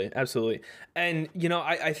 Absolutely. And,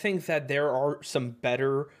 I think that there are some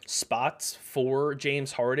better spots for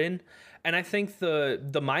James Harden. And I think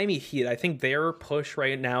the Miami Heat, I think their push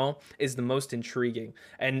right now is the most intriguing.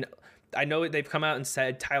 And I know they've come out and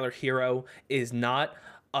said Tyler Hero is not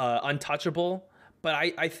untouchable, but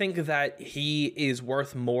I think that he is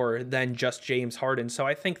worth more than just James Harden. So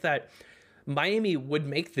I think that Miami would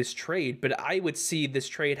make this trade, but I would see this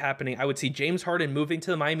trade happening. I would see James Harden moving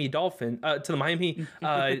to the Miami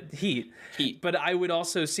Heat. But I would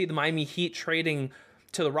also see the Miami Heat trading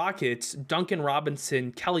to the Rockets, Duncan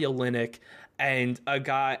Robinson, Kelly Olynyk, and a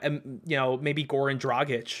guy, maybe Goran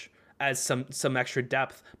Dragic as some extra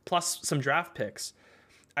depth, plus some draft picks.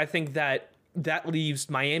 I think that leaves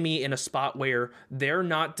Miami in a spot where they're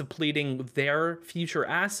not depleting their future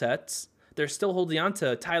assets. They're still holding on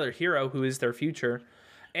to Tyler Hero, who is their future,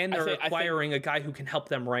 and they're acquiring a guy who can help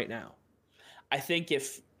them right now. I think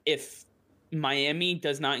if Miami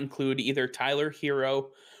does not include either Tyler Hero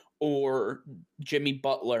or Jimmy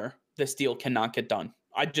Butler, this deal cannot get done.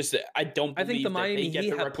 I don't believe I think the Miami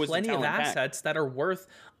Heat have plenty of assets that are worth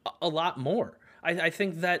a lot more. I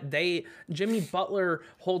think that Jimmy Butler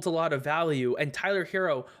holds a lot of value and Tyler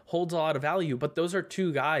Hero holds a lot of value, but those are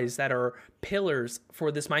two guys that are pillars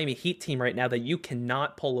for this Miami Heat team right now that you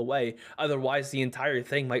cannot pull away. Otherwise, the entire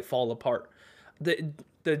thing might fall apart. The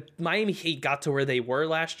Miami Heat got to where they were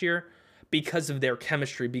last year because of their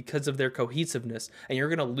chemistry, because of their cohesiveness, and you're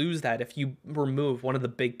going to lose that if you remove one of the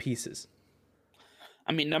big pieces.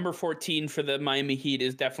 I mean, number 14 for the Miami Heat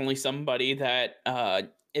is definitely somebody that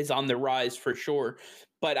is on the rise for sure.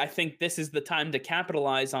 But I think this is the time to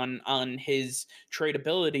capitalize on his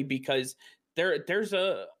tradability because there's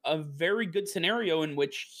a very good scenario in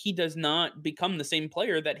which he does not become the same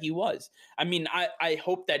player that he was. I mean, I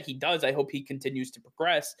hope that he does. I hope he continues to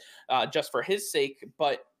progress just for his sake.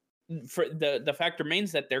 But for the fact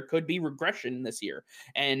remains that there could be regression this year.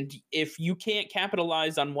 And if you can't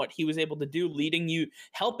capitalize on what he was able to do,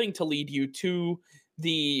 helping to lead you to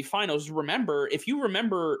the finals. If you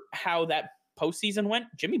remember how that postseason went,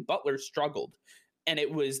 Jimmy Butler struggled. And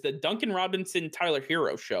it was the Duncan Robinson, Tyler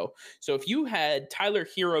Hero show. So if you had Tyler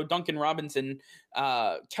Hero, Duncan Robinson,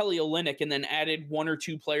 Kelly Olynyk, and then added one or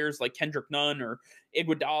two players like Kendrick Nunn or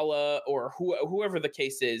Iguodala or whoever the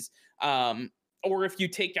case is, or if you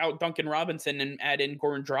take out Duncan Robinson and add in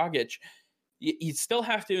Goran Dragic, you still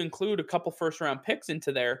have to include a couple first round picks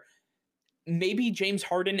into there. Maybe James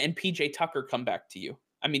Harden and PJ Tucker come back to you.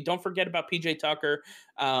 I mean, don't forget about PJ Tucker.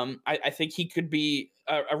 I think he could be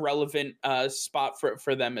a relevant spot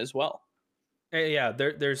for them as well. Yeah,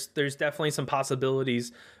 there's definitely some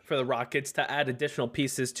possibilities for the Rockets to add additional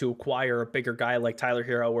pieces to acquire a bigger guy like Tyler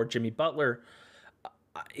Hero or Jimmy Butler.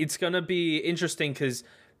 It's gonna be interesting because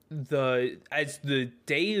as the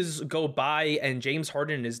days go by and James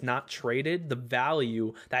Harden is not traded, the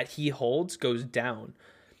value that he holds goes down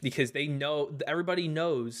because everybody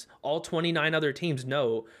knows, all 29 other teams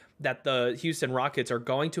know that the Houston Rockets are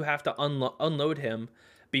going to have to unload him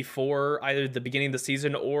before either the beginning of the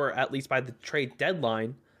season or at least by the trade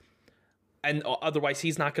deadline, and otherwise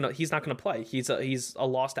he's not gonna play. He's a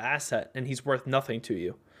lost asset and he's worth nothing to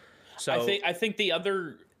you. So I think the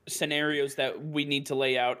other scenarios that we need to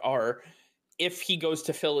lay out are, if he goes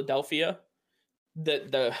to Philadelphia,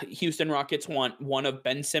 the Houston Rockets want one of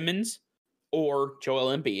Ben Simmons or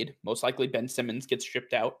Joel Embiid. Most likely Ben Simmons gets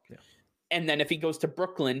shipped out. Yeah. And then if he goes to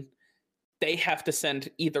Brooklyn, they have to send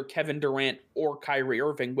either Kevin Durant or Kyrie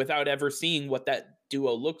Irving without ever seeing what that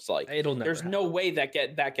duo looks like. There's happen. no way that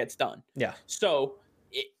gets done. Yeah. So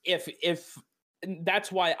if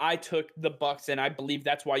that's why I took the Bucks, and I believe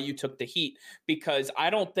that's why you took the Heat, because I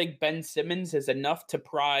don't think Ben Simmons is enough to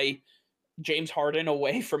pry James Harden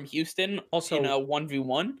away from Houston also in a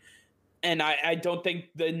 1v1. And I don't think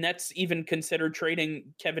the Nets even consider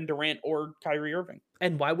trading Kevin Durant or Kyrie Irving.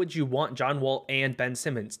 And why would you want John Wall and Ben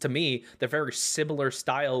Simmons? To me, they're very similar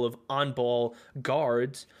style of on-ball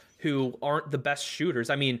guards who aren't the best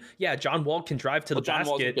shooters. I mean, yeah, John Wall can drive to the basket. John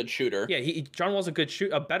Wall's a good shooter. Yeah, John Wall's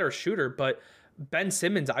a better shooter, but Ben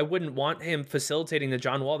Simmons, I wouldn't want him facilitating the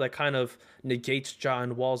John Wall. That kind of negates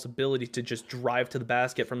John Wall's ability to just drive to the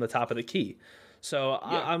basket from the top of the key. So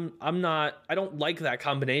yeah. I don't like that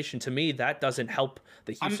combination. To me, that doesn't help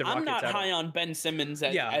the Houston Rockets. I'm not high on Ben Simmons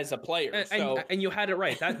as a player. And you had it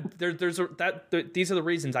right. These are the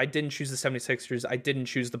reasons I didn't choose the 76ers. I didn't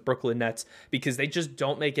choose the Brooklyn Nets, because they just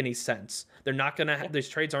don't make any sense. They're not going to, these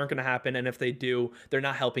trades aren't going to happen. And if they do, they're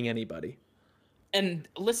not helping anybody. And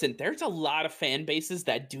listen, there's a lot of fan bases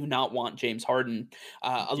that do not want James Harden.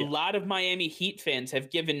 A lot of Miami Heat fans have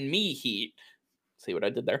given me heat. See what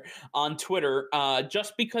I did there on Twitter,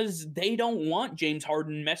 just because they don't want James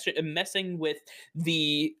Harden messing with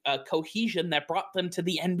the cohesion that brought them to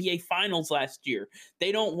the NBA Finals last year.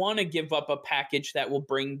 They don't want to give up a package that will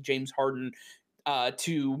bring James Harden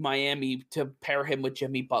to Miami to pair him with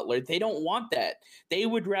Jimmy Butler. They don't want that. They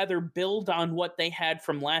would rather build on what they had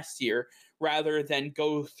from last year rather than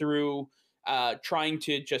go through trying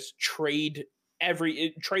to just trade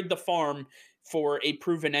the farm for a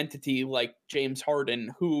proven entity like James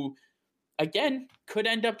Harden, who, again, could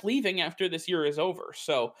end up leaving after this year is over.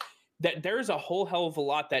 So there's a whole hell of a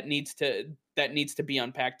lot that needs to be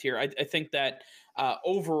unpacked here. I think that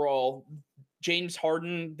overall, James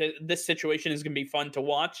Harden, this situation is going to be fun to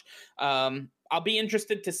watch. I'll be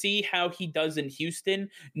interested to see how he does in Houston,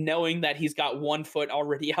 knowing that he's got 1 foot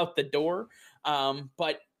already out the door.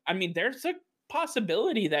 But I mean, there's a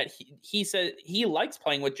possibility that he said he likes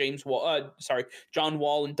playing with John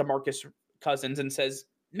Wall and DeMarcus Cousins, and says,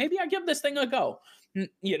 maybe I give this thing a go.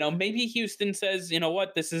 Maybe Houston says, you know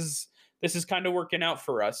what, this is kind of working out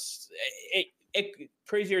for us.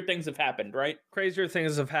 Crazier things have happened, right? Crazier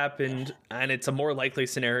things have happened, and it's a more likely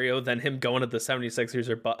scenario than him going to the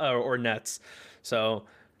 76ers or Nets. So,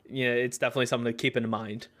 it's definitely something to keep in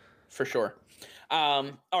mind. For sure.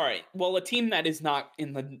 All right. Well, a team that is not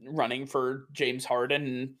in the running for James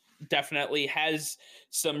Harden definitely has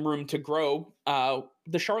some room to grow.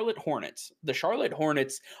 The Charlotte Hornets. The Charlotte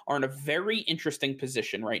Hornets are in a very interesting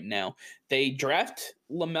position right now. They draft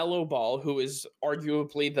LaMelo Ball, who is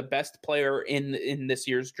arguably the best player in this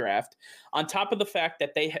year's draft, on top of the fact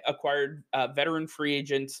that they acquired veteran free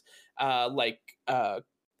agents like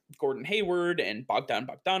Gordon Hayward and Bogdan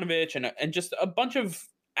Bogdanovic and just a bunch of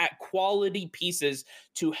quality pieces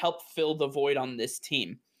to help fill the void on this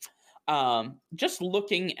team. Just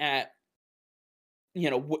looking at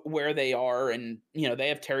where they are, and they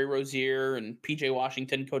have Terry Rozier and PJ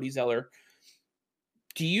Washington, Cody Zeller.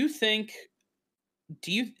 How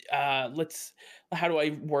do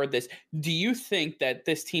I word this? Do you think that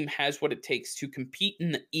this team has what it takes to compete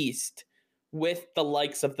in the East with the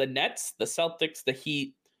likes of the Nets, the Celtics, the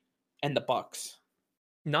Heat, and the Bucks?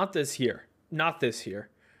 Not this year.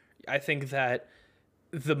 I think that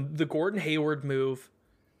the Gordon Hayward move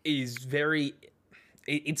is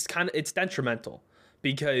it's detrimental,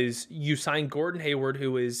 because you sign Gordon Hayward,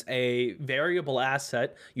 who is a variable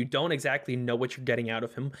asset. You don't exactly know what you're getting out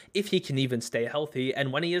of him, if he can even stay healthy.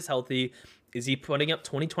 And when he is healthy, Is he putting up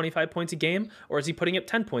 20, 25 points a game, or is he putting up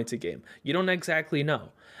 10 points a game? You don't exactly know.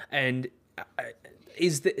 And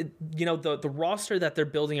is the roster that they're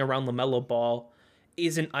building around LaMelo Ball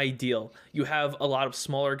isn't ideal. You have a lot of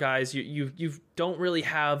smaller guys. You don't really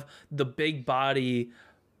have the big body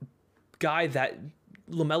guy that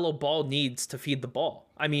LaMelo Ball needs to feed the ball.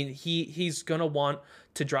 I mean, he's going to want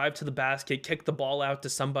to drive to the basket, kick the ball out to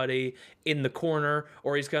somebody in the corner,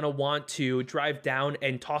 or he's going to want to drive down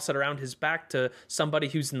and toss it around his back to somebody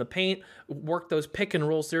who's in the paint, work those pick and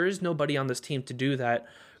rolls. There is nobody on this team to do that.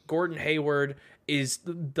 Gordon Hayward is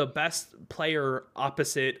the best player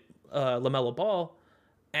opposite LaMelo Ball,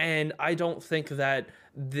 and I don't think that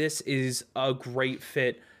this is a great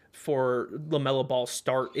fit for LaMelo Ball's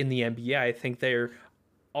start in the NBA. I think there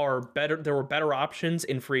were better options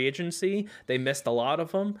in free agency. They missed a lot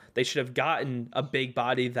of them. They should have gotten a big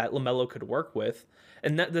body that LaMelo could work with.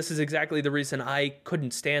 And this is exactly the reason I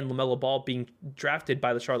couldn't stand LaMelo Ball being drafted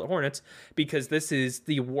by the Charlotte Hornets, because this is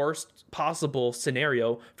the worst possible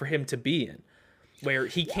scenario for him to be in, where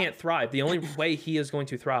he can't thrive. The only way he is going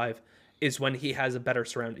to thrive is when he has a better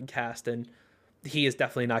surrounding cast, and he is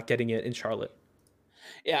definitely not getting it in Charlotte.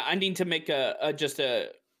 Yeah, I need to make an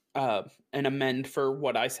amend for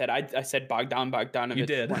what I said. I said Bogdanovich. You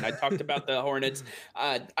did. When I talked about the Hornets.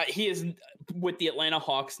 He is with the Atlanta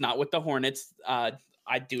Hawks, not with the Hornets.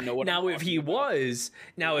 I do know what. Now,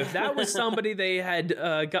 if that was somebody they had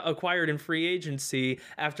got acquired in free agency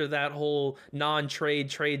after that whole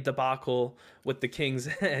trade debacle with the Kings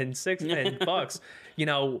and Bucks,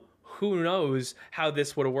 who knows how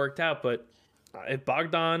this would have worked out. But if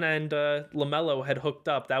Bogdan and LaMelo had hooked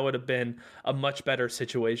up, that would have been a much better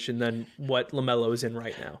situation than what LaMelo is in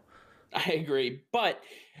right now. I agree, but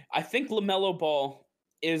I think LaMelo Ball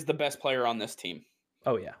is the best player on this team.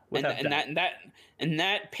 Oh yeah, and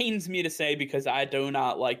that pains me to say, because I do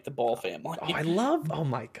not like the Ball family. Oh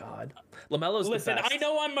my God, LaMelo's the best. I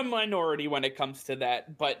know I'm a minority when it comes to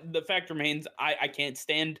that, but the fact remains, I can't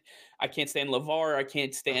stand LeVar. I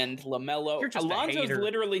can't stand LaMelo. You're just Alonzo's a hater.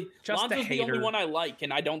 Alonzo's the only one I like,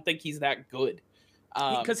 and I don't think he's that good.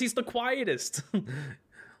 Because he's the quietest.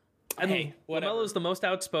 And hey, LaMelo's the most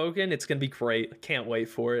outspoken. It's gonna be great. I can't wait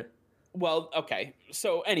for it. Well, okay.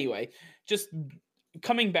 So anyway, just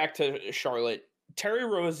coming back to Charlotte, Terry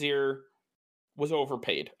Rozier was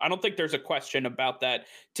overpaid. I don't think there's a question about that.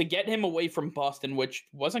 To get him away from Boston, which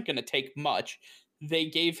wasn't going to take much, they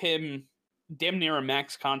gave him damn near a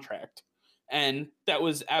max contract. And that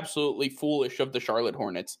was absolutely foolish of the Charlotte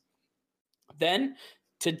Hornets. Then,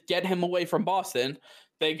 to get him away from Boston,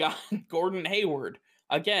 they got Gordon Hayward.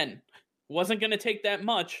 Again, wasn't going to take that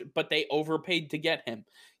much, but they overpaid to get him.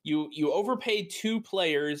 You overpaid two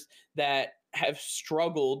players that have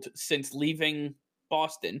struggled since leaving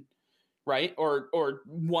Boston, right? Or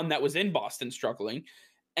one that was in Boston struggling.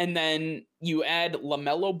 And then you add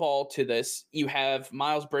LaMelo Ball to this. You have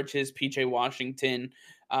Miles Bridges, PJ Washington.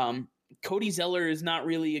 Cody Zeller is not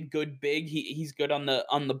really a good big. He's good on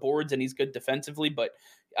the boards, and he's good defensively, but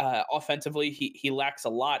offensively he lacks a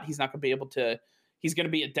lot. He's not going to be able to. He's going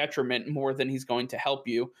to be a detriment more than he's going to help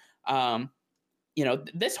you.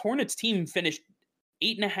 This Hornets team finished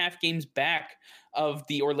 8.5 games back of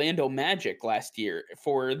the Orlando Magic last year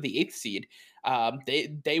for the 8th seed.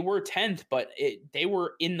 They were 10th, but they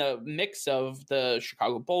were in the mix of the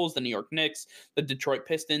Chicago Bulls, the New York Knicks, the Detroit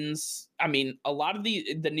Pistons. I mean, a lot of the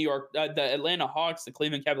Atlanta Hawks, the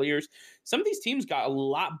Cleveland Cavaliers, some of these teams got a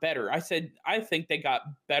lot better. I think they got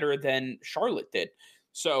better than Charlotte did.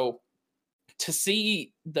 So to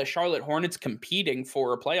see the Charlotte Hornets competing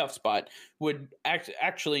for a playoff spot would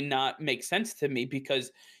actually not make sense to me,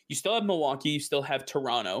 because you still have Milwaukee, you still have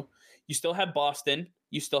Toronto, you still have Boston,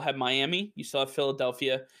 you still have Miami, you still have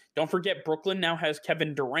Philadelphia. Don't forget, Brooklyn now has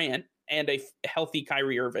Kevin Durant and a healthy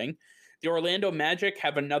Kyrie Irving. The Orlando Magic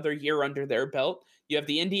have another year under their belt. You have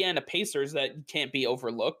the Indiana Pacers that can't be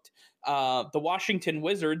overlooked. The Washington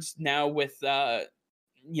Wizards now with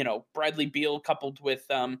Bradley Beal coupled with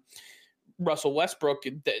Russell Westbrook.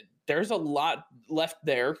 There's a lot left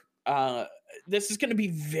there. This is going to be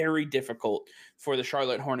very difficult for the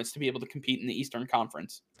Charlotte Hornets to be able to compete in the Eastern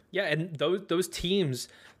Conference. Yeah, and those teams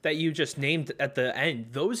that you just named at the end,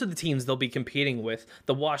 those are the teams they'll be competing with,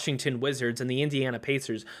 the Washington Wizards and the Indiana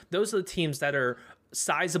Pacers. Those are the teams that are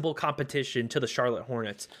sizable competition to the Charlotte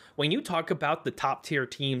Hornets. When you talk about the top tier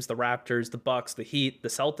teams, the Raptors, the Bucks, the Heat, the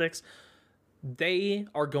Celtics, they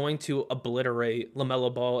are going to obliterate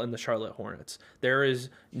LaMelo Ball and the Charlotte Hornets. There is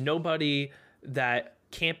nobody that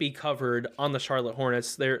can't be covered on the Charlotte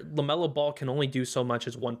Hornets. LaMelo Ball can only do so much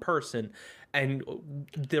as one person, and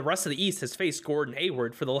the rest of the East has faced Gordon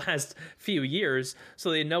Hayward for the last few years,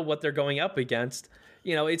 so they know what they're going up against.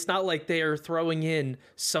 It's not like they are throwing in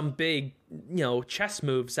some big, chess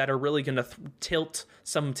moves that are really going to tilt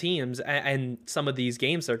some teams and some of these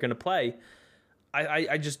games they're going to play.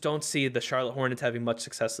 I just don't see the Charlotte Hornets having much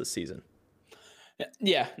success this season.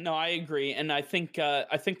 Yeah, no, I agree, and I think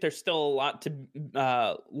there's still a lot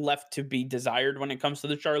to left to be desired when it comes to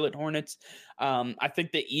the Charlotte Hornets. I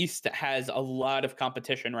think the East has a lot of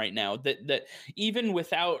competition right now. That even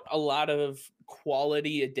without a lot of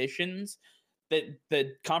quality additions, that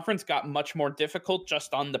the conference got much more difficult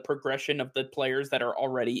just on the progression of the players that are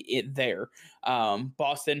already there.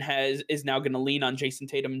 Boston is now going to lean on Jason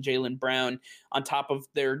Tatum and Jaylen Brown on top of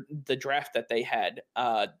the draft that they had.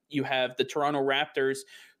 You have the Toronto Raptors,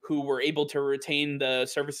 who were able to retain the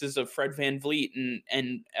services of Fred VanVleet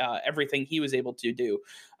and everything he was able to do.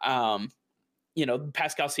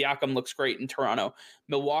 Pascal Siakam looks great in Toronto.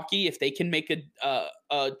 Milwaukee, if they can make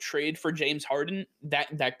a trade for James Harden,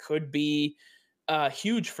 that could be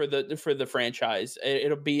huge for the franchise.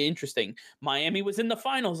 It'll be interesting. Miami was in the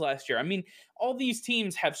finals last year. I mean, all these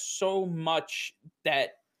teams have so much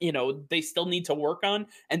that they still need to work on,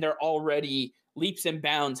 and they're already leaps and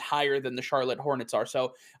bounds higher than the Charlotte Hornets are.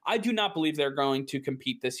 So I do not believe they're going to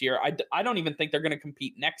compete this year. I don't even think they're going to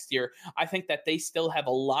compete next year. I think that they still have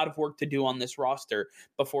a lot of work to do on this roster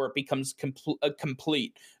before it becomes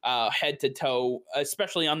complete head to toe,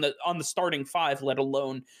 especially on the starting five, let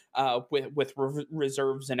alone with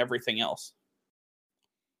reserves and everything else.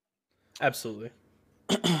 Absolutely.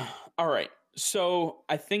 All right. So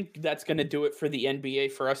I think that's going to do it for the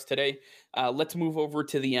NBA for us today. Let's move over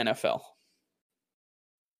to the NFL.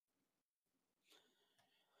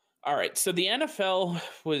 All right, so the NFL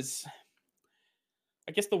was,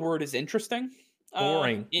 I guess the word is interesting.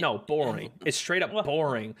 Boring. Boring. It's straight up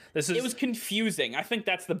boring. It was confusing. I think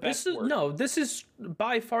that's the best word. No, this is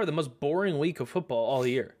by far the most boring week of football all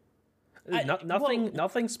year.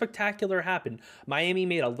 Nothing spectacular happened. Miami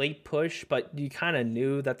made a late push, but you kind of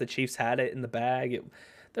knew that the Chiefs had it in the bag.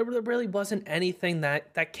 There really wasn't anything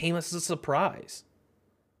that came as a surprise.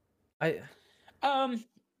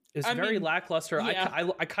 It's very lackluster. Yeah.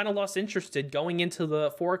 I kind of lost interest going into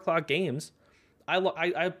the 4:00 games.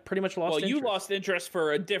 I pretty much lost interest. Well, you lost interest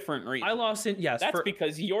for a different reason. I lost it, yes. That's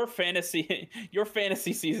because your fantasy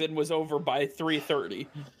season was over by 3:30.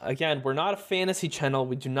 Again, we're not a fantasy channel.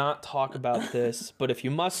 We do not talk about this. But if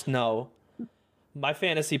you must know, my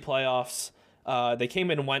fantasy playoffs, they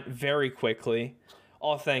came and went very quickly.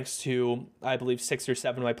 All thanks to, I believe, 6 or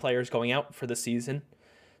 7 of my players going out for the season.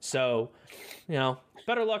 So,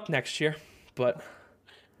 better luck next year, but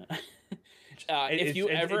if you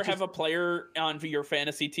ever have a player on your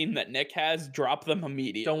fantasy team that Nick has, drop them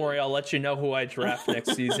immediately. Don't worry, I'll let you know who I draft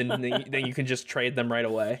next season, and then you can just trade them right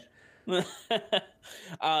away.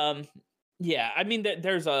 Yeah, I mean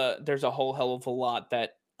there's a whole hell of a lot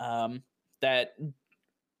that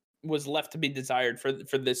was left to be desired for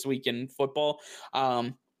this week in football.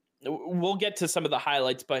 We'll get to some of the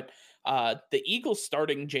highlights, but the Eagles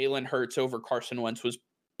starting Jalen Hurts over Carson Wentz was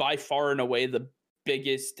by far and away the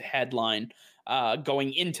biggest headline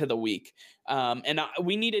going into the week.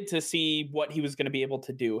 We needed to see what he was going to be able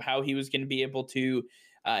to do, how he was going to be able to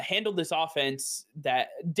handle this offense that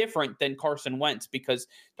different than Carson Wentz, because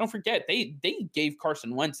don't forget, they gave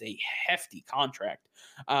Carson Wentz a hefty contract.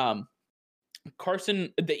 The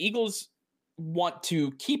Eagles want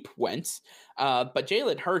to keep Wentz, but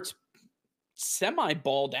Jalen Hurts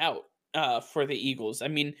semi-balled out for the Eagles. I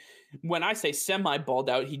mean, when I say semi-balled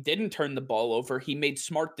out, he didn't turn the ball over. He made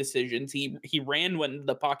smart decisions. He ran when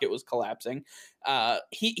the pocket was collapsing.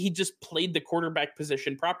 He just played the quarterback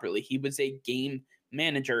position properly. He was a game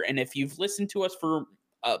manager. And if you've listened to us for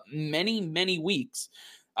many, many weeks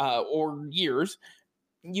or years,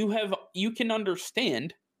 you can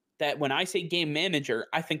understand that when I say game manager,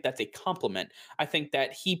 I think that's a compliment. I think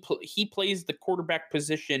that he plays the quarterback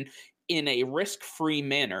position in a risk-free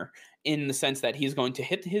manner, in the sense that he's going to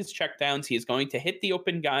hit his checkdowns. He's going to hit the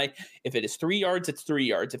open guy. If it is 3 yards, it's 3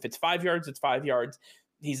 yards. If it's 5 yards, it's 5 yards.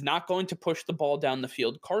 He's not going to push the ball down the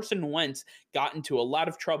field. Carson Wentz got into a lot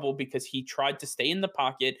of trouble because he tried to stay in the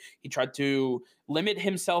pocket. He tried to limit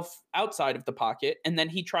himself outside of the pocket, and then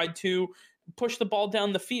he tried to push the ball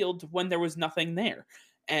down the field when there was nothing there.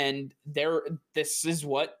 And this is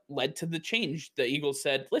what led to the change. The Eagles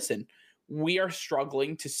said, listen, we are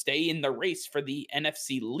struggling to stay in the race for the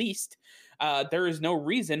NFC least. There is no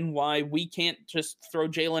reason why we can't just throw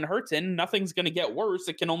Jalen Hurts in. Nothing's going to get worse.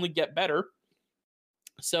 It can only get better.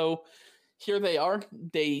 So here they are.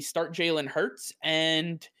 They start Jalen Hurts,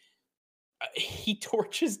 and he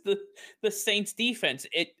torches the Saints defense.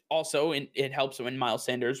 It helps when Miles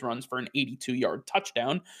Sanders runs for an 82-yard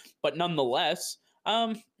touchdown, but nonetheless,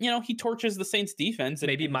 he torches the Saints defense.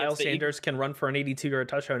 Maybe Miles Sanders can run for an 82-yard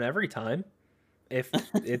touchdown every time if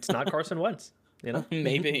it's not Carson Wentz.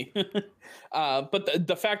 Maybe. But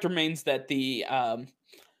the fact remains that the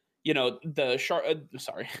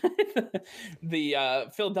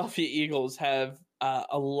Philadelphia Eagles have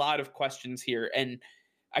a lot of questions here, and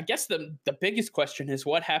I guess the biggest question is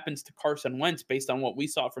what happens to Carson Wentz based on what we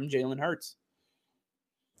saw from Jalen Hurts.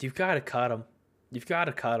 You've got to cut him.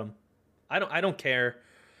 I don't care.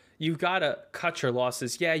 You've got to cut your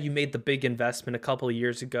losses. Yeah, you made the big investment a couple of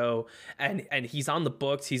years ago, and he's on the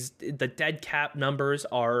books. The dead cap numbers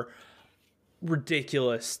are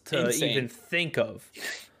ridiculous to even think of.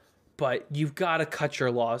 But you've got to cut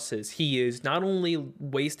your losses. He is not only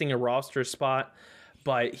wasting a roster spot,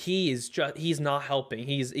 but he's not helping.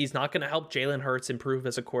 He's not going to help Jalen Hurts improve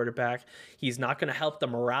as a quarterback. He's not going to help the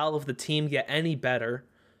morale of the team get any better.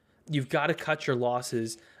 You've got to cut your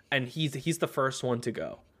losses, and he's the first one to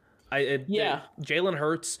go. Jalen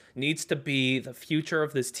Hurts needs to be the future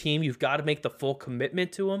of this team. You've got to make the full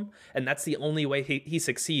commitment to him, and that's the only way he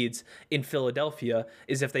succeeds in Philadelphia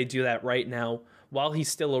is if they do that right now while he's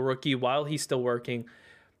still a rookie, while he's still working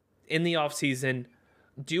in the offseason.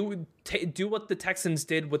 Do what the Texans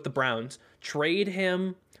did with the Browns. Trade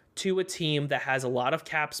him to a team that has a lot of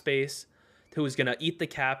cap space, who is going to eat the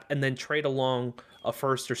cap, and then trade along a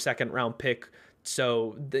first or second round pick.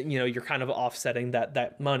 So you're kind of offsetting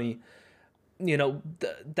that money.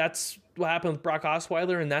 That's what happened with Brock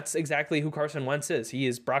Osweiler, and that's exactly who Carson Wentz is. He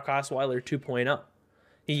is Brock Osweiler 2.0.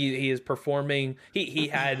 He is performing. He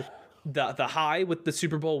had the high with the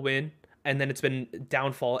Super Bowl win, and then it's been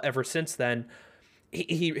downfall ever since then.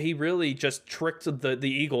 He really just tricked the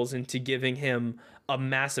Eagles into giving him a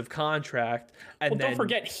massive contract. And don't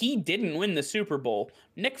forget, he didn't win the Super Bowl.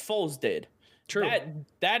 Nick Foles did. True.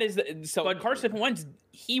 That is so. But Carson Wentz,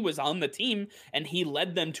 he was on the team and he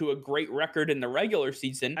led them to a great record in the regular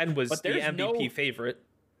season and was the MVP favorite.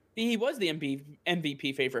 He was the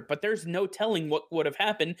MVP favorite, but there's no telling what would have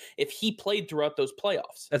happened if he played throughout those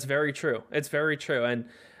playoffs. That's very true. It's very true, and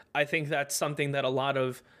I think that's something that a lot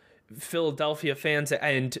of Philadelphia fans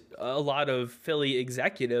and a lot of Philly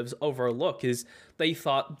executives overlook is they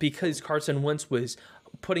thought because Carson Wentz was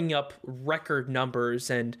putting up record numbers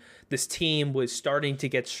and this team was starting to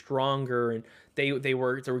get stronger and they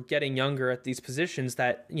were getting younger at these positions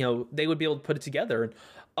that they would be able to put it together. And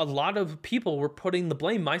a lot of people were putting the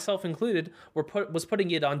blame, myself included, was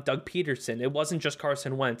putting it on Doug Peterson. It wasn't just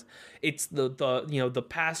Carson Wentz. It's the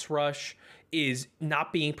pass rush is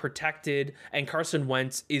not being protected, and Carson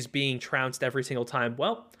Wentz is being trounced every single time.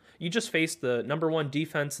 Well, you just faced the number one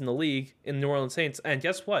defense in the league in the New Orleans Saints, and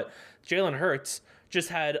guess what? Jalen Hurts just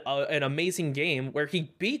had an amazing game where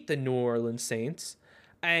he beat the New Orleans Saints,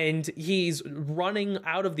 and he's running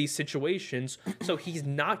out of these situations, so he's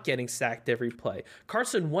not getting sacked every play.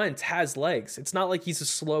 Carson Wentz has legs. It's not like he's a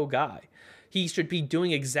slow guy. He should be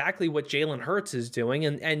doing exactly what Jalen Hurts is doing,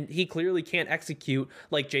 and he clearly can't execute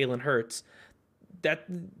like Jalen Hurts. That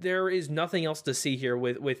there is nothing else to see here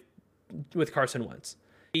with Carson Wentz.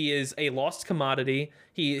 He is a lost commodity.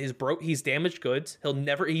 He is broke. He's damaged goods.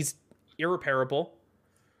 He's irreparable.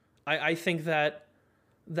 I think that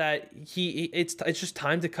it's just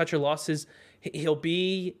time to cut your losses. He'll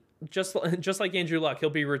be just like Andrew Luck.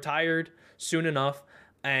 He'll be retired soon enough,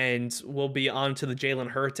 and we'll be on to the Jalen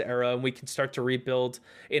Hurts era, and we can start to rebuild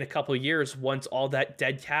in a couple of years once all that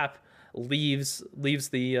dead cap leaves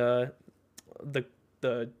the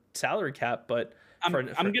salary cap. But I'm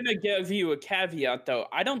going to give you a caveat, though.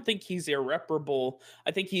 I don't think he's irreparable.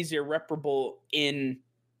 I think he's irreparable in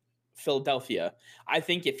Philadelphia. I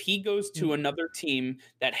think if he goes to another team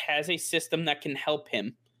that has a system that can help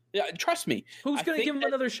him, trust me. Who's going to give him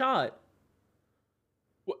another shot?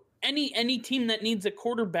 Any team that needs a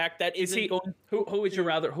quarterback that isn't going. Who would you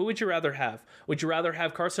rather? Who would you rather have? Would you rather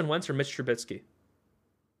have Carson Wentz or Mitch Trubisky?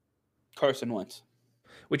 Carson Wentz.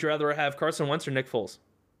 Would you rather have Carson Wentz or Nick Foles?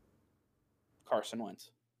 Carson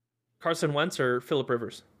Wentz. Carson Wentz or Phillip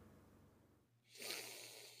Rivers?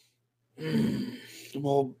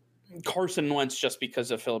 Well, Carson Wentz just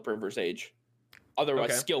because of Phillip Rivers' age.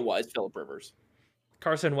 Otherwise, skill-wise, Phillip Rivers.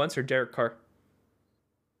 Carson Wentz or Derek Carr?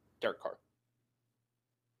 Derek Carr.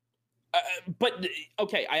 But,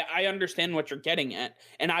 okay, I understand what you're getting at,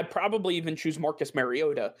 and I'd probably even choose Marcus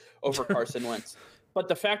Mariota over Carson Wentz. But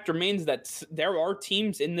the fact remains that there are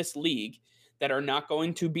teams in this league that are not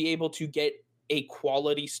going to be able to get a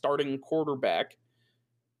quality starting quarterback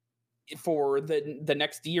for the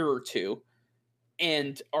next year or two,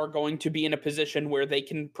 and are going to be in a position where they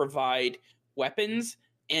can provide weapons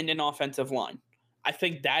and an offensive line. I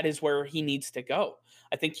think that is where he needs to go.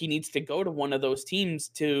 I think he needs to go to one of those teams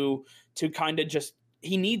to kind of just,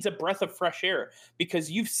 he needs a breath of fresh air,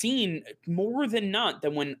 because you've seen more than not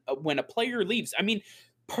that when a player leaves, I mean,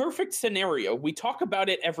 perfect scenario. We talk about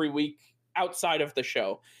it every week outside of the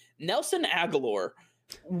show. Nelson Aguilar,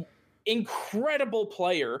 incredible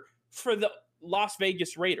player for the Las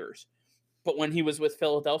Vegas Raiders, but when he was with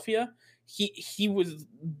Philadelphia, he was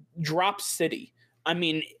drop city. I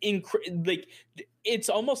mean, like, it's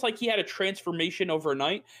almost like he had a transformation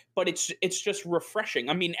overnight, but it's just refreshing.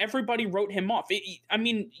 I mean, everybody wrote him off. I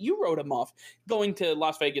mean, you wrote him off going to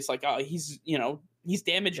Las Vegas, like, oh, he's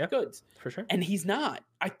damaged goods. For sure. And he's not.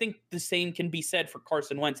 I think the same can be said for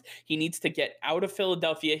Carson Wentz. He needs to get out of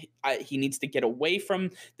Philadelphia. He needs to get away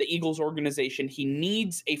from the Eagles organization. He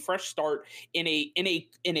needs a fresh start in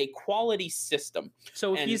a quality system.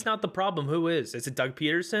 So if he's not the problem, who is? Is it Doug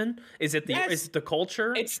Peterson? Is it the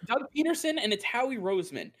culture? It's Doug Peterson and it's Howie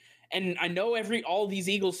Roseman. And I know all these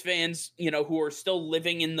Eagles fans, who are still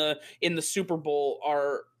living in the Super Bowl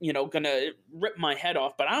are, gonna rip my head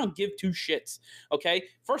off, but I don't give two shits. Okay.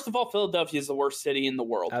 First of all, Philadelphia is the worst city in the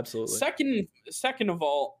world. Absolutely. Second of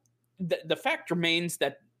all, the fact remains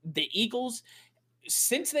that the Eagles,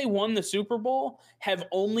 since they won the Super Bowl, have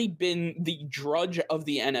only been the drudge of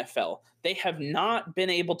the NFL. They have not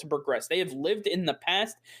been able to progress. They have lived in the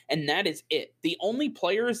past, and that is it. The only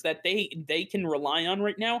players that they can rely on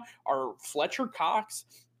right now are Fletcher Cox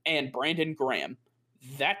and Brandon Graham.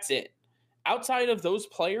 That's it. Outside of those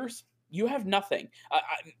players, you have nothing.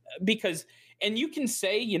 And you can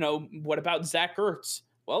say, what about Zach Ertz?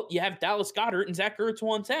 Well, you have Dallas Goedert, and Zach Ertz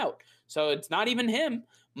wants out. So it's not even him.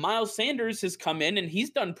 Miles Sanders has come in and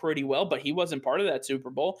he's done pretty well, but he wasn't part of that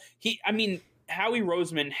Super Bowl. Howie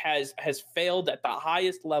Roseman has failed at the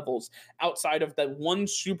highest levels outside of that one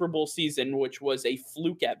Super Bowl season, which was a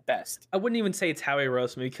fluke at best. I wouldn't even say it's Howie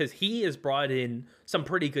Roseman, because he has brought in some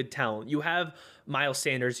pretty good talent. You have Miles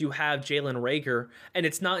Sanders, you have Jalen Reagor, and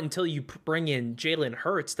it's not until you bring in Jalen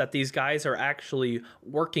Hurts that these guys are actually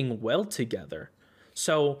working well together.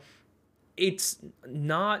 So it's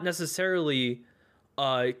not necessarily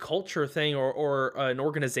a culture thing or an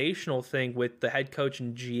organizational thing with the head coach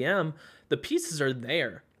and GM. The pieces are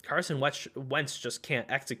there. Carson Wentz just can't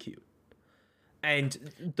execute.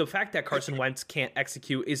 And the fact that Carson Wentz can't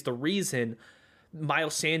execute is the reason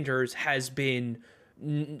Miles Sanders hasn't been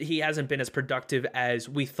as productive as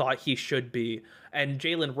we thought he should be. And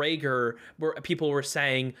Jalen Reagor, where people were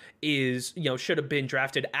saying should have been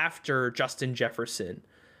drafted after Justin Jefferson.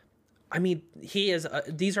 I mean,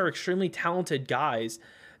 these are extremely talented guys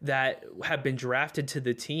that have been drafted to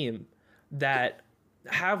the team that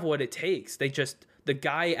have what it takes. The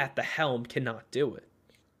guy at the helm cannot do it.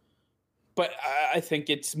 But I think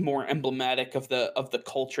it's more emblematic of the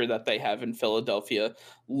culture that they have in Philadelphia,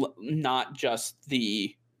 not just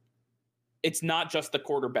the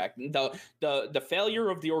quarterback. The failure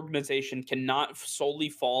of the organization cannot solely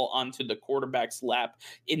fall onto the quarterback's lap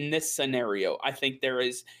in this scenario. I think there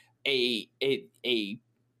is a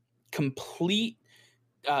complete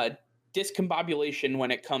discombobulation when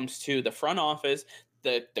it comes to the front office,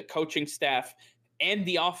 the coaching staff, and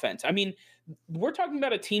the offense. I mean, we're talking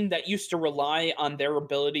about a team that used to rely on their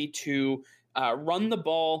ability to run the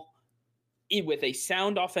ball with a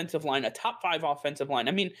sound offensive line, a top 5 offensive line.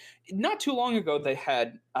 I mean, not too long ago, they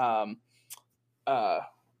had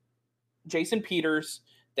Jason Peters,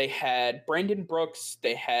 they had Brandon Brooks,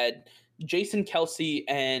 they had Jason Kelsey,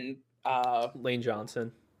 and Lane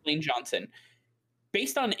Johnson.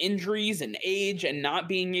 Based on injuries and age and not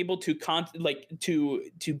being able to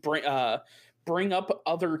bring up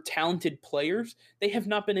other talented players, they have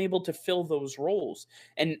not been able to fill those roles.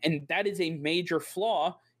 And that is a major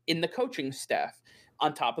flaw in the coaching staff,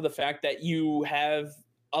 on top of the fact that you have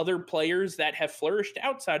other players that have flourished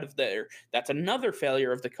outside of there. That's another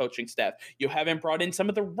failure of the coaching staff. You haven't brought in some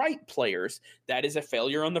of the right players. That is a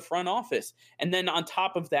failure on the front office. And then on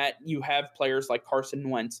top of that, you have players like Carson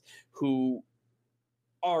Wentz who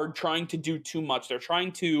are trying to do too much. They're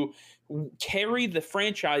trying to carry the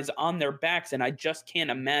franchise on their backs, and I just can't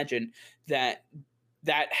imagine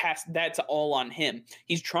that's all on him.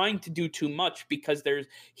 He's trying to do too much because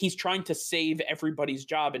he's trying to save everybody's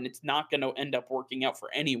job, and it's not going to end up working out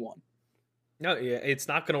for anyone. No, yeah, it's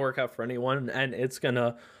not going to work out for anyone, and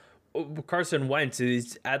Carson Wentz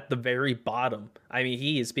is at the very bottom. I mean,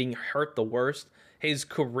 he is being hurt the worst. His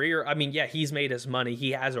career, I mean, yeah, he's made his money.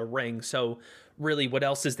 He has a ring. So really, what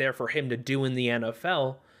else is there for him to do in the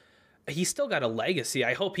NFL? he's still got a legacy.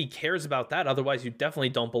 I hope he cares about that. Otherwise, you definitely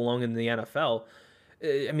don't belong in the NFL.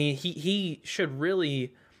 I mean, he should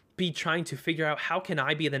really be trying to figure out, how can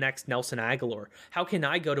I be the next Nelson Aguilar? How can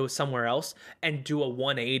I go to somewhere else and do a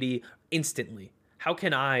 180 instantly? How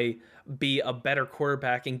can I be a better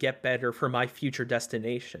quarterback and get better for my future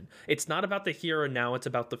destination? It's not about the here and now, it's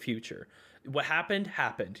about the future. What happened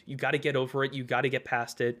happened. You got to get over it. You got to get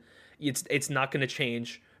past it. It's not going to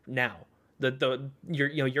change now.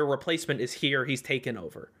 Your replacement is here. He's taken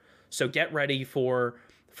over. So get ready for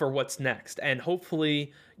what's next, and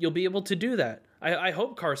hopefully you'll be able to do that. I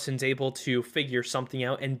hope Carson's able to figure something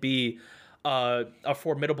out and be a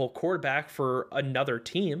formidable quarterback for another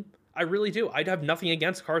team. I really do. I'd have nothing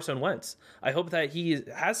against Carson Wentz. I hope that he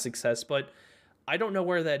has success, but I don't know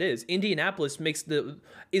where that is. Indianapolis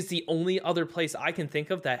is the only other place I can think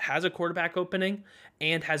of that has a quarterback opening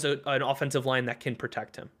and has an offensive line that can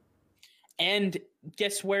protect him. And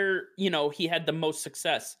guess where, he had the most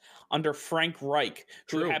success? Under Frank Reich,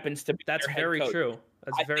 who happens to be That's their very head coach. true.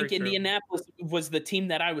 I think Indianapolis was the team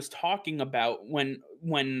that I was talking about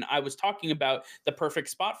when I was talking about the perfect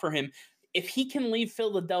spot for him. If he can leave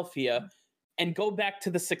Philadelphia and go back to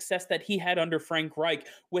the success that he had under Frank Reich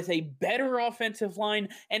with a better offensive line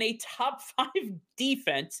and a top 5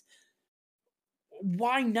 defense,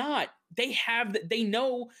 why not? They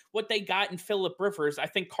know what they got in Phillip Rivers. I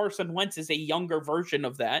think Carson Wentz is a younger version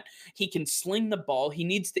of that. He can sling the ball. He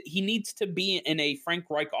needs to be in a Frank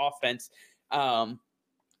Reich offense.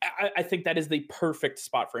 I think that is the perfect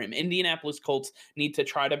spot for him. Indianapolis Colts need to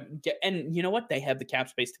try to get, and you know what? They have the cap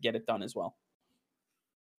space to get it done as well.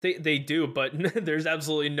 They do, but there's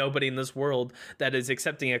absolutely nobody in this world that is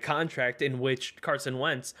accepting a contract in which Carson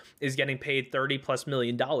Wentz is getting paid $30+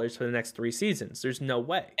 million for the next 3 seasons. There's no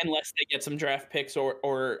way. Unless they get some draft picks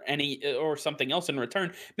or something else in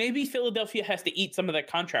return. Maybe Philadelphia has to eat some of that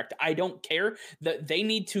contract. I don't care. That they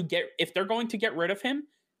need to if they're going to get rid of him,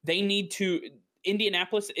 they need to.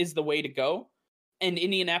 Indianapolis is the way to go, and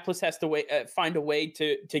Indianapolis has to find a way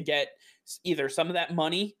to get either some of that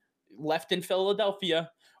money left in Philadelphia,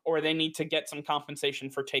 or they need to get some compensation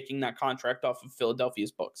for taking that contract off of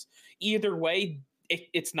Philadelphia's books. Either way,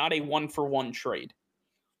 it's not a 1-for-1 trade.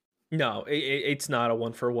 No, it's not a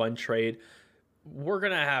 1-for-1 trade. We're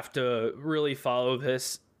going to have to really follow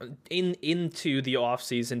this into the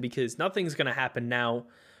offseason, because nothing's going to happen now.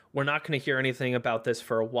 We're not going to hear anything about this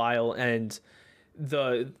for a while, and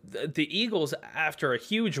the Eagles, after a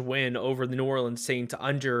huge win over the New Orleans Saints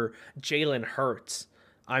under Jalen Hurts,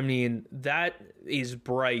 I mean, that is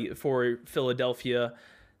bright for Philadelphia.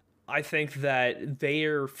 I think that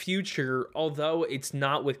their future, although it's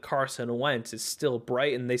not with Carson Wentz, is still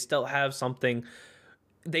bright, and they still have something.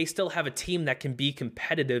 They still have a team that can be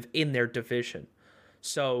competitive in their division.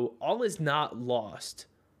 So all is not lost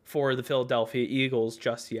for the Philadelphia Eagles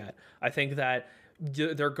just yet. I think that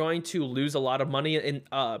they're going to lose a lot of money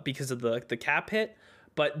because of the cap hit,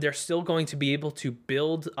 but they're still going to be able to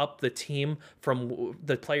build up the team from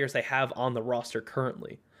the players they have on the roster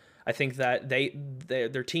currently. I think that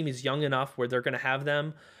their team is young enough where they're going to have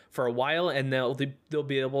them for a while, and they'll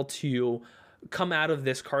be able to come out of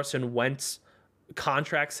this Carson Wentz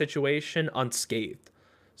contract situation unscathed.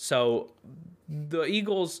 So the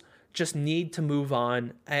Eagles just need to move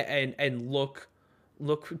on and look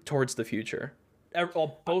towards the future.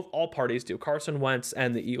 All parties do. Carson Wentz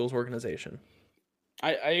and the Eagles organization.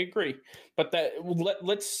 I agree, but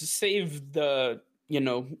let's save that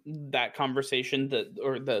conversation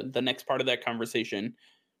the next part of that conversation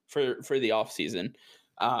for the off season.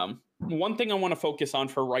 One thing I want to focus on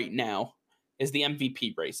for right now is the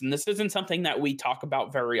MVP race, and this isn't something that we talk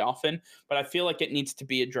about very often, but I feel like it needs to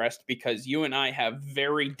be addressed because you and I have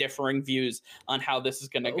very differing views on how this is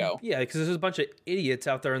going to go. Yeah, because there's a bunch of idiots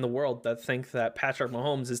out there in the world that think that Patrick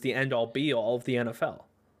Mahomes is the end all be all of the NFL.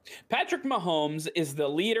 Patrick Mahomes is the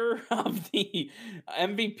leader of the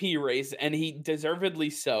MVP race, and he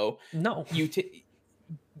deservedly so. No.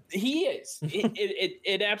 He is.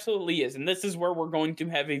 It absolutely is. And this is where we're going to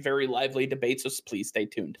have a very lively debate, so please stay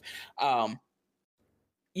tuned.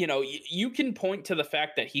 You can point to the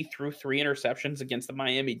fact that he threw 3 interceptions against the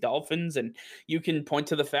Miami Dolphins, and you can point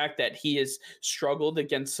to the fact that he has struggled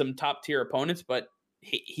against some top-tier opponents, but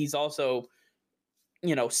he's also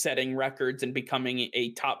setting records and becoming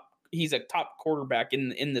he's a top quarterback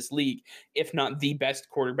in this league, if not the best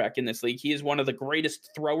quarterback in this league. He is one of the greatest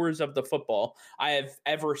throwers of the football I have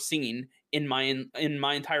ever seen in my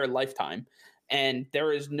entire lifetime. And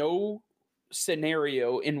there is no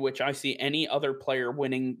scenario in which I see any other player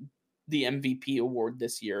winning the MVP award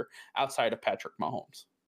this year outside of Patrick Mahomes.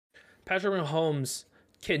 Patrick Mahomes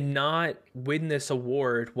cannot win this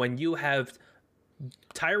award when you have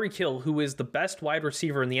Tyreek Hill, who is the best wide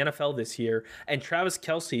receiver in the NFL this year, and Travis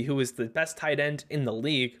Kelce, who is the best tight end in the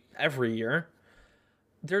league every year.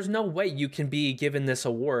 There's no way you can be given this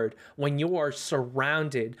award when you are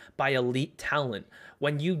surrounded by elite talent,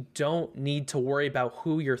 when you don't need to worry about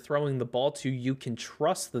who you're throwing the ball to. You can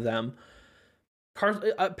trust them.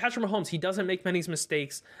 Patrick Mahomes, he doesn't make many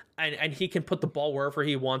mistakes, and he can put the ball wherever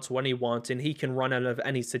he wants, when he wants, and he can run out of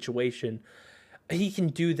any situation. He can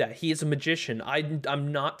do that. He is a magician.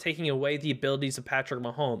 I'm not taking away the abilities of Patrick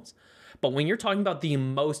Mahomes. But when you're talking about the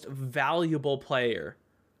most valuable player,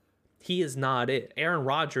 he is not it. Aaron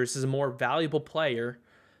Rodgers is a more valuable player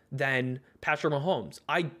than Patrick Mahomes.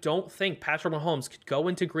 I don't think Patrick Mahomes could go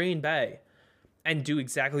into Green Bay and do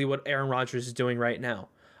exactly what Aaron Rodgers is doing right now.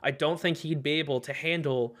 I don't think he'd be able to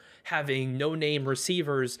handle having no-name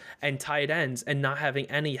receivers and tight ends and not having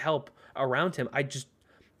any help around him.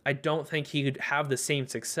 I don't think he could have the same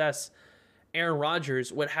success. Aaron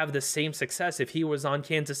Rodgers would have the same success if he was on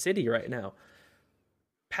Kansas City right now.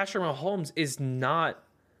 Patrick Mahomes is not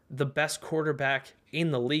the best quarterback in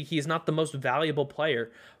the league. He's not the most valuable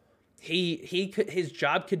player. His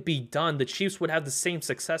job could be done. The Chiefs would have the same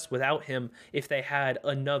success without him if they had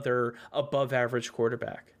another above average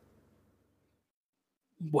quarterback.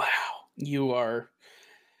 Wow, you are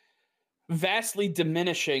vastly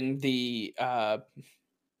diminishing the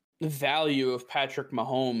value of Patrick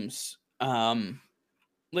Mahomes.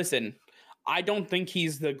 Listen, I don't think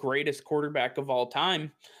he's the greatest quarterback of all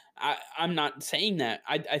time. I'm not saying that.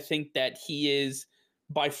 I think that he is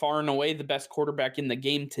by far and away the best quarterback in the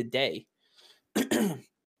game today.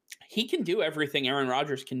 He can do everything Aaron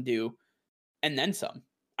Rodgers can do, and then some.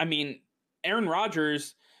 I mean, Aaron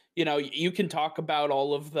Rodgers, you can talk about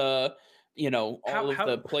all of the,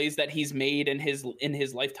 the plays that he's made in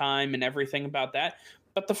his lifetime and everything about that.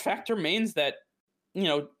 But the fact remains that,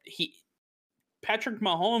 Patrick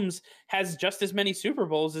Mahomes has just as many Super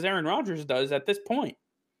Bowls as Aaron Rodgers does at this point.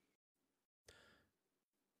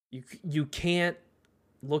 You can't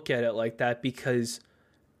look at it like that, because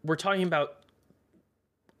we're talking about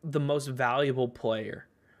the most valuable player.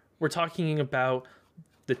 We're talking about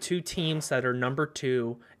the two teams that are number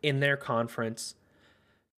 2 in their conference.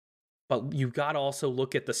 But you've got to also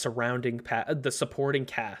look at the supporting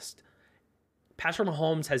cast. Patrick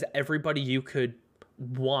Mahomes has everybody you could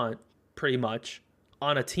want, pretty much,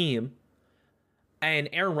 on a team. And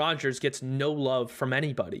Aaron Rodgers gets no love from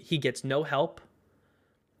anybody. He gets no help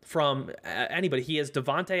from anybody. He has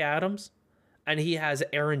Devontae Adams, and he has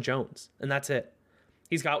Aaron Jones, and that's it.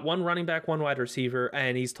 He's got one running back, one wide receiver,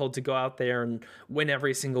 and he's told to go out there and win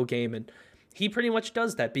every single game. And he pretty much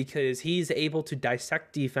does that because he's able to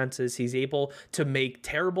dissect defenses. He's able to make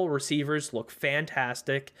terrible receivers look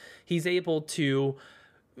fantastic. He's able to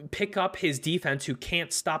pick up his defense, who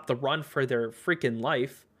can't stop the run for their freaking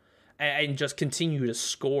life, and just continue to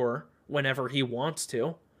score whenever he wants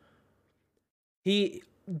to.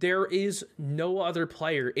 There is no other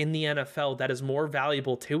player in the NFL that is more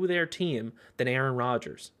valuable to their team than Aaron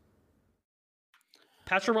Rodgers.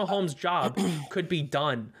 Patrick Mahomes' job could be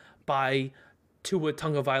done by Tua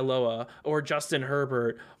Tagovailoa or Justin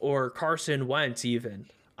Herbert or Carson Wentz even.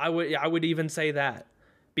 I would even say that.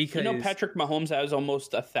 Because Patrick Mahomes has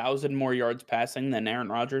almost 1,000 more yards passing than Aaron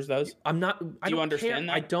Rodgers does. Do you understand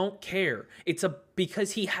that? I don't care.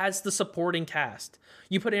 Because he has the supporting cast.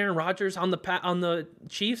 You put Aaron Rodgers on the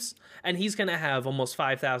Chiefs, and he's going to have almost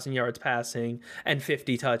 5,000 yards passing and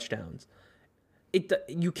 50 touchdowns.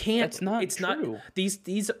 You can't. That's not true. The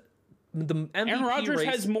MVP Aaron Rodgers race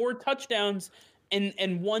has more touchdowns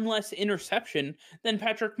and one less interception than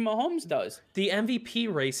Patrick Mahomes does. The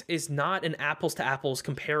MVP race is not an apples to apples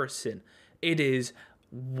comparison. It is,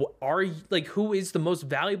 who is the most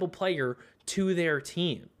valuable player to their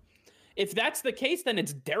team? If that's the case, then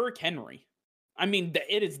it's Derrick Henry. I mean,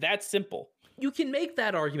 it is that simple. You can make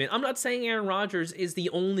that argument. I'm not saying Aaron Rodgers is the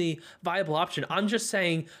only viable option. I'm just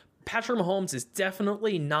saying Patrick Mahomes is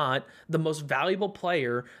definitely not the most valuable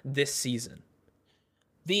player this season.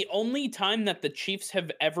 The only time that the Chiefs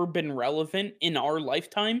have ever been relevant in our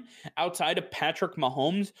lifetime outside of Patrick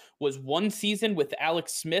Mahomes was one season with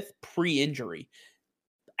Alex Smith pre-injury.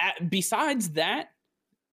 Besides that,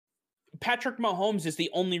 Patrick Mahomes is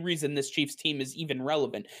the only reason this Chiefs team is even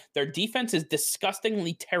relevant. Their defense is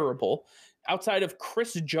disgustingly terrible outside of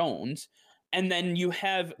Chris Jones. And then you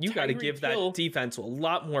have got to give that defense a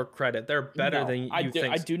lot more credit. They're better than you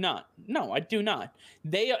think. I do not. No, I do not.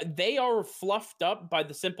 They are fluffed up by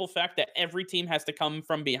the simple fact that every team has to come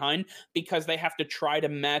from behind because they have to try to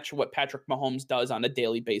match what Patrick Mahomes does on a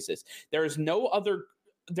daily basis. There is no other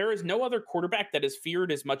there is no other quarterback that is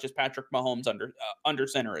feared as much as Patrick Mahomes under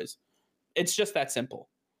center is. It's just that simple.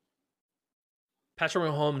 Patrick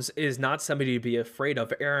Mahomes is not somebody to be afraid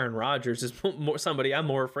of. Aaron Rodgers is somebody I'm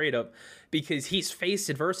more afraid of because he's faced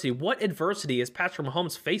adversity. What adversity has Patrick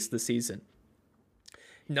Mahomes faced this season?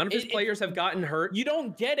 None of his players have gotten hurt. You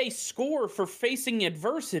don't get a score for facing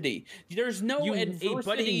adversity. There's no adversity.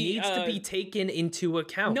 But it needs to be taken into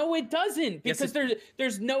account. No, it doesn't, because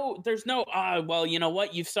there's no. Well, you know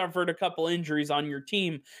what? You've suffered a couple injuries on your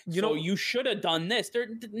team, so you should have done this.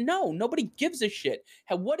 Nobody gives a shit.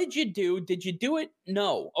 What did you do? Did you do it?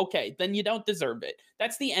 No. Okay, then you don't deserve it.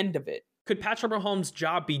 That's the end of it. Could Patrick Mahomes'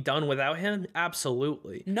 job be done without him?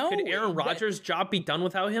 Absolutely. No. Could Aaron Rodgers' job be done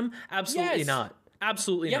without him? Absolutely not.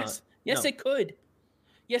 Absolutely not. Yes, it could.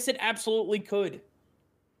 Yes, it absolutely could.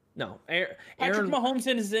 No. Patrick Mahomes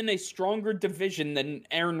is in a stronger division than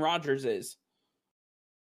Aaron Rodgers is.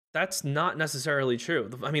 That's not necessarily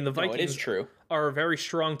true. I mean, the Vikings are a very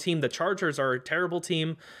strong team. The Chargers are a terrible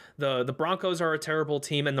team. The Broncos are a terrible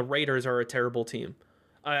team, and the Raiders are a terrible team.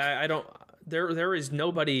 I don't. There is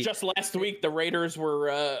nobody. Just last week, the Raiders were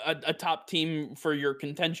a top team for your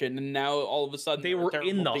contention, and now all of a sudden they were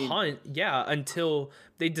in the hunt. Yeah, until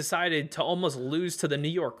they decided to almost lose to the New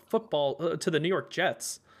York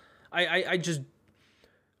Jets.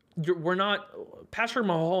 We're not. Patrick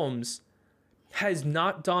Mahomes has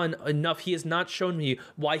not done enough. He has not shown me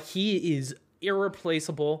why he is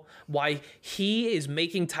irreplaceable, why he is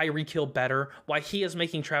making Tyreek Hill better, why he is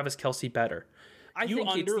making Travis Kelce better. I think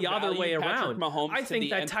it's the other way around. I think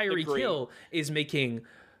that Tyreek Hill is making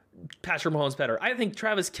Patrick Mahomes better. I think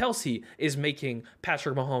Travis Kelce is making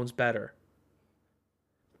Patrick Mahomes better.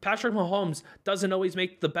 Patrick Mahomes doesn't always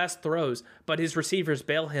make the best throws, but his receivers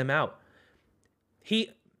bail him out.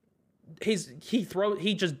 He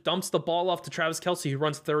just dumps the ball off to Travis Kelce, who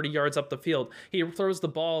runs 30 yards up the field. He throws the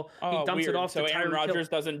ball, he dumps it off to Tyreek Hill. So Aaron Rodgers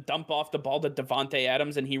doesn't dump off the ball to Devontae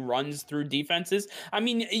Adams and he runs through defenses. I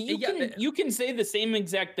mean, you can say the same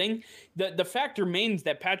exact thing. The fact remains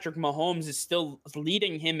that Patrick Mahomes is still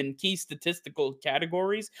leading him in key statistical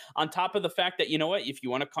categories, on top of the fact that, you know what, if you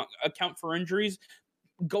want to account for injuries,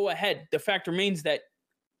 go ahead. The fact remains that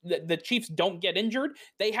the Chiefs don't get injured.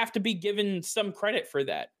 They have to be given some credit for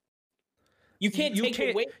that. You can't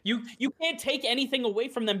take anything away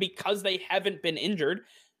from them because they haven't been injured.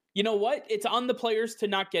 You know what? It's on the players to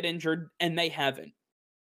not get injured, and they haven't.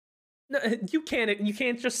 No, you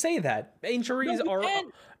can't just say that. Injuries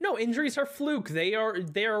are fluke. They are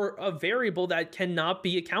a variable that cannot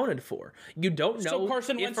be accounted for. You don't know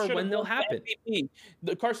if or when they'll happen.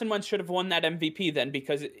 Carson Wentz should have won that MVP then,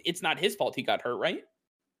 because it's not his fault he got hurt, right?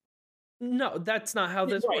 No, that's not how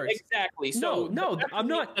this works. Exactly. So no, I'm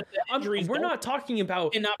not. We're not talking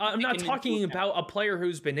about. I'm not talking about a player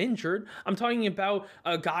who's been injured. I'm talking about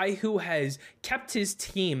a guy who has kept his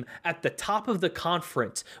team at the top of the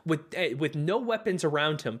conference with no weapons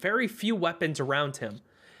around him, very few weapons around him.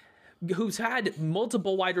 Who's had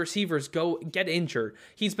multiple wide receivers get injured.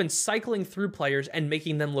 He's been cycling through players and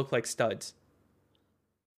making them look like studs.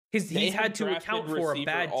 He's had to account for a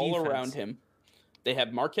bad defense all around him. They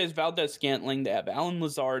have Marquez Valdez-Scantling. They have Alan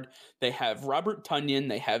Lazard. They have Robert Tonyan.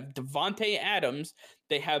 They have Devontae Adams.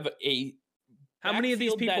 They have a. How many of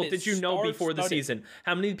these people did you know before the season?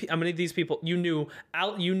 How many of these people you knew?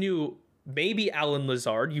 You knew maybe Alan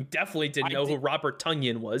Lazard. You definitely didn't know who Robert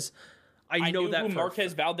Tonyan was. I know that who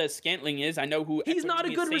Marquez Valdez-Scantling is. I know who. He's not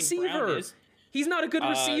a good receiver. He's not a good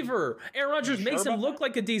receiver. Aaron Rodgers makes him look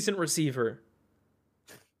like a decent receiver.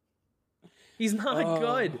 He's not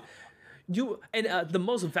good. The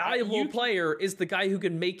most valuable player is the guy who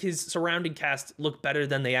can make his surrounding cast look better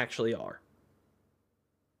than they actually are.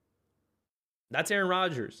 That's Aaron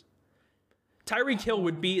Rodgers. Tyreek Hill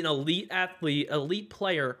would be an elite athlete, elite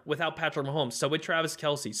player without Patrick Mahomes. So would Travis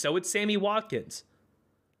Kelce. So would Sammy Watkins.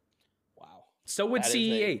 Wow. So would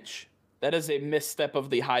CEH. That is a misstep of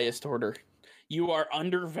the highest order. You are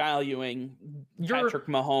undervaluing Patrick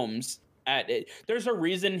Mahomes. There's a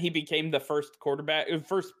reason he became the first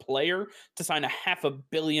player to sign a $500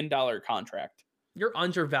 million contract. You're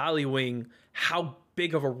undervaluing how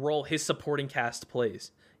big of a role his supporting cast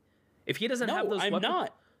plays. If he doesn't have those weapons, I'm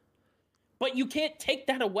not. But you can't take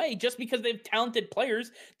that away. Just because they have talented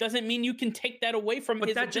players doesn't mean you can take that away from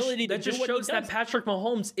his ability to do what he does. That just shows that Patrick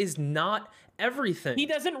Mahomes is not everything. He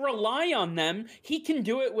doesn't rely on them. He can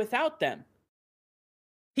do it without them.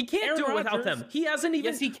 He can't do it without them. He hasn't even.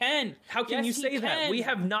 Yes, he can. How can you say that? We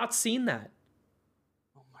have not seen that.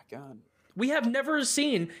 Oh my God. We have never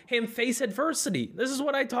seen him face adversity. This is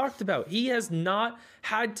what I talked about. He has not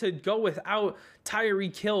had to go without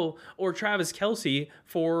Tyreek Hill or Travis Kelce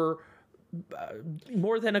for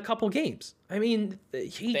more than a couple games. I mean,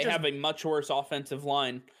 they have a much worse offensive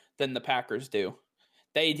line than the Packers do.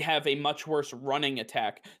 They have a much worse running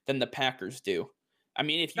attack than the Packers do. I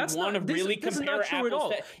mean, if you want to really compare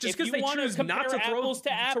apples to just because they choose not to throw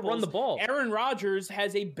to run the ball, Aaron Rodgers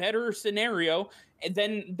has a better scenario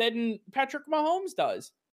than Patrick Mahomes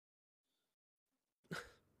does.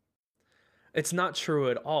 It's not true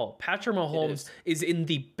at all. Patrick Mahomes is in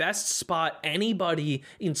the best spot anybody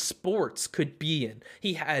in sports could be in.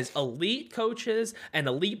 He has elite coaches and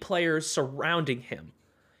elite players surrounding him.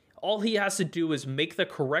 All he has to do is make the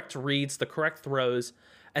correct reads, the correct throws,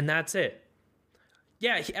 and that's it.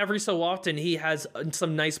 Yeah, every so often he has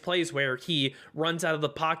some nice plays where he runs out of the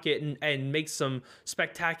pocket and makes some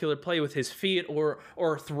spectacular play with his feet or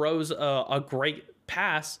throws a great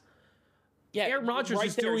pass. Yeah, Aaron Rodgers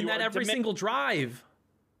is doing that every single drive.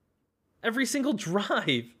 Every single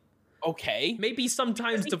drive. Okay. Maybe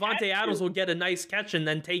sometimes Davante Adams will get a nice catch and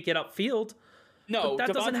then take it upfield. No, but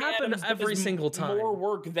that doesn't happen every single time. More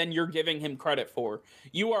work than you're giving him credit for.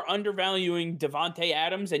 You are undervaluing Davante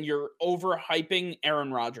Adams and you're overhyping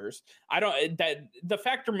Aaron Rodgers. The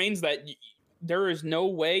fact remains that there is no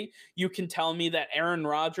way you can tell me that Aaron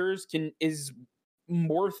Rodgers is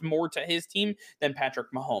worth more to his team than Patrick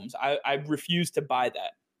Mahomes. I refuse to buy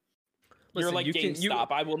that. Listen, you're like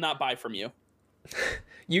GameStop. I will not buy from you.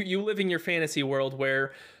 You live in your fantasy world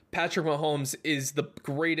where Patrick Mahomes is the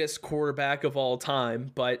greatest quarterback of all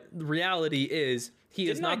time, but the reality is he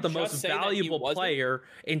is not the most valuable player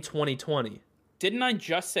in 2020. Didn't I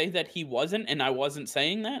just say that he wasn't, and I wasn't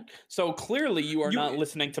saying that? So clearly you are not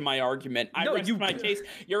listening to my argument. I rest my case.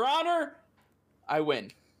 Your Honor, I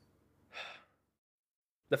win.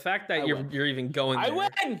 The fact that you're even going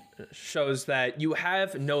there shows that you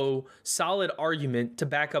have no solid argument to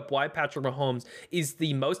back up why Patrick Mahomes is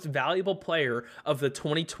the most valuable player of the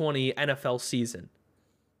 2020 NFL season.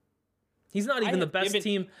 He's not even the best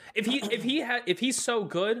team. If he's so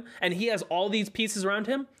good and he has all these pieces around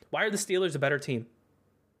him, why are the Steelers a better team?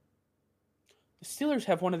 The Steelers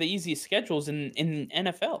have one of the easiest schedules in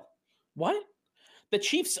NFL. What? The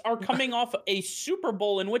Chiefs are coming off a Super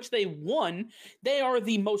Bowl in which they won. They are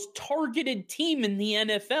the most targeted team in the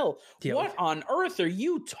NFL. Yeah. What on earth are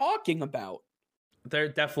you talking about? They're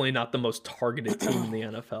definitely not the most targeted team in the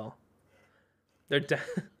NFL.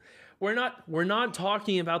 We're not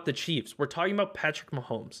talking about the Chiefs. We're talking about Patrick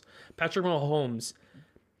Mahomes. Patrick Mahomes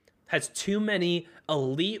has too many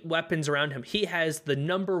elite weapons around him. He has the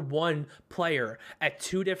number one player at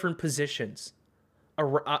two different positions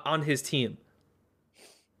on his team.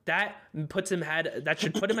 That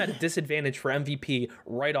should put him at a disadvantage for MVP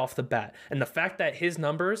right off the bat. And the fact that his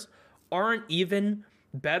numbers aren't even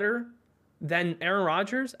better than Aaron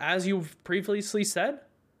Rodgers, as you've previously said,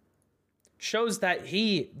 shows that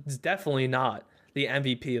he is definitely not the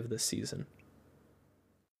MVP of this season.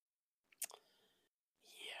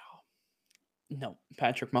 Yeah. No,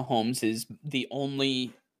 Patrick Mahomes is the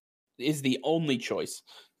only choice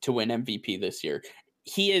to win MVP this year.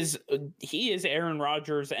 He is Aaron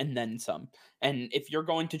Rodgers and then some. And if you're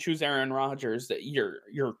going to choose Aaron Rodgers,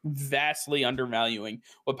 you're vastly undervaluing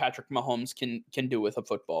what Patrick Mahomes can do with a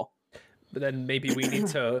football. But then maybe we need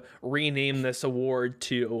to rename this award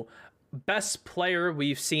to Best Player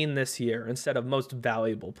We've Seen This Year instead of Most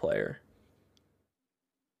Valuable Player.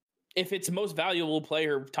 If it's Most Valuable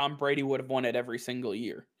Player, Tom Brady would have won it every single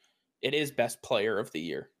year. It is Best Player of the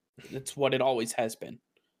Year. That's what it always has been.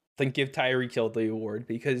 Then give Tyreek Hill the award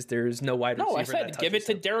because there's no wide receiver. No, I said give it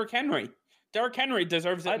to Derrick Henry. Derrick Henry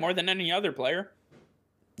deserves it more than any other player.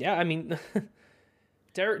 Yeah, I mean,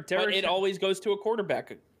 Derrick. But it always goes to a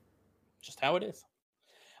quarterback. Just how it is.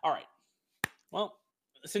 All right. Well,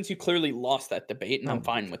 since you clearly lost that debate, and I'm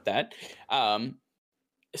fine with that.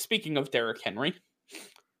 Speaking of Derrick Henry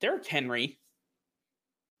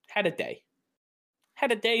had a day.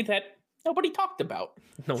 Had a day that nobody talked about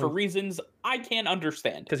for reasons I can't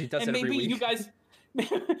understand. Because he does it every week.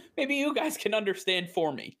 Maybe you guys can understand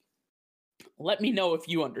for me. Let me know if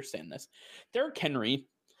you understand this. Derrick Henry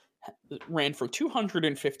ran for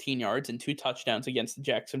 215 yards and 2 touchdowns against the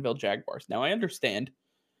Jacksonville Jaguars. Now, I understand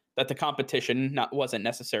that the competition wasn't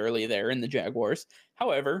necessarily there in the Jaguars.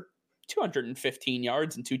 However, 215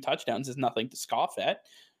 yards and 2 touchdowns is nothing to scoff at.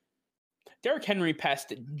 Derrick Henry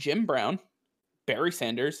passed Jim Brown, Barry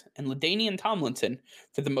Sanders, and LaDainian Tomlinson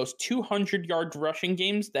for the most 200-yard rushing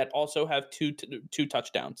games that also have two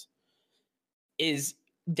touchdowns. Is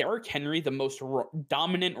Derrick Henry the most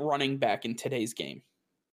dominant running back in today's game?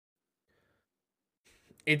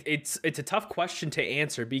 It's a tough question to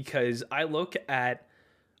answer because I look at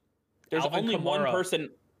there's Alvin only Kamara. One person.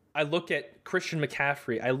 I look at Christian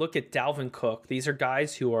McCaffrey. I look at Dalvin Cook. These are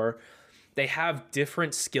guys who they have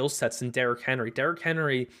different skill sets than Derrick Henry. Derrick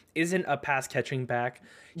Henry isn't a pass catching back.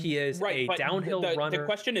 He is right, a but downhill runner. The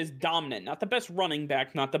question is dominant, not the best running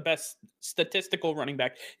back, not the best statistical running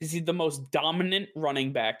back. Is he the most dominant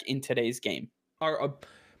running back in today's game? Are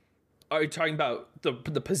you talking about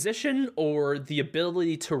the position or the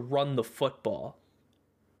ability to run the football?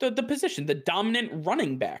 The position, the dominant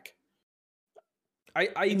running back. I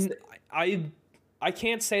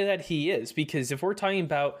can't say that he is, because if we're talking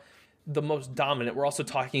about the most dominant, we're also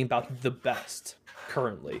talking about the best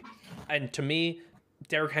currently. And to me,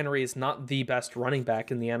 Derrick Henry is not the best running back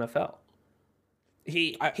in the NFL.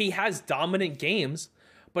 He has dominant games,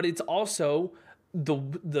 but it's also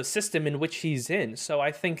the system in which he's in. So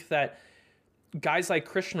I think that guys like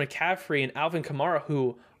Christian McCaffrey and Alvin Kamara,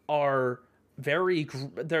 who are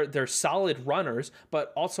they're solid runners,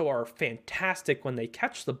 but also are fantastic when they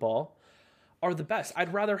catch the ball, are the best.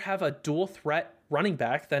 I'd rather have a dual threat running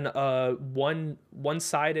back than a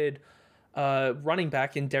one-sided running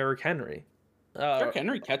back in Derrick Henry. Derrick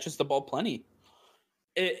Henry catches the ball plenty.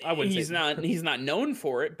 He's not known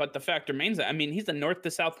for it, but the fact remains that, I mean, he's a north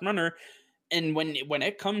to south runner, and when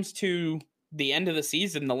it comes to the end of the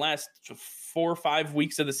season, the last 4 or 5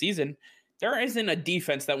 weeks of the season, there isn't a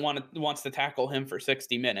defense that wants to tackle him for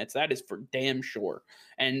 60 minutes. That is for damn sure.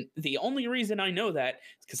 And the only reason I know that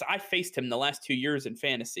is because I faced him the last 2 years in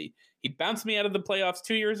fantasy. He bounced me out of the playoffs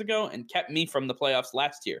 2 years ago and kept me from the playoffs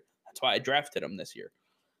last year. That's why I drafted him this year.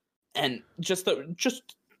 And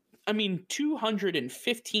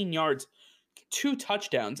 215 yards, 2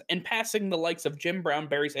 touchdowns, and passing the likes of Jim Brown,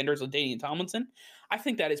 Barry Sanders, and LaDainian Tomlinson, I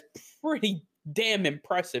think that is pretty damn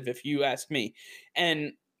impressive, if you ask me.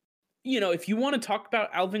 And if you want to talk about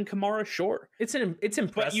Alvin Kamara, sure, it's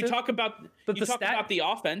impressive. But you talk about the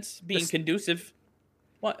offense being conducive.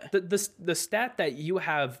 What the stat that you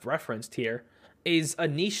have referenced here is a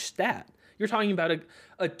niche stat. You're talking about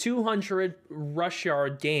a 200 rush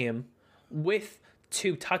yard game with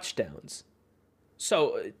 2 touchdowns.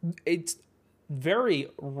 So it's very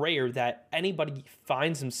rare that anybody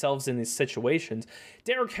finds themselves in these situations.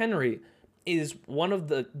 Derrick Henry is one of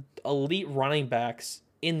the elite running backs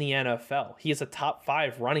in the NFL. He is a top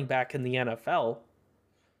 5 running back in the NFL.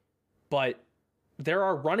 But there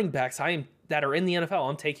are running backs that are in the NFL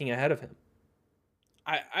I'm taking ahead of him.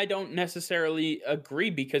 I don't necessarily agree,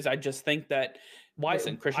 because I just think that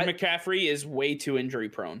Christian McCaffrey is way too injury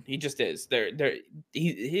prone. He just is. The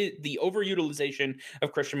overutilization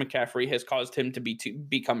of Christian McCaffrey has caused him to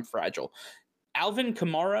become fragile. Alvin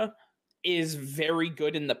Kamara is very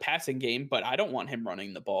good in the passing game, but I don't want him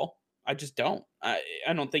running the ball. I just don't. I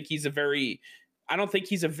don't think he's a very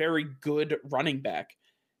good running back.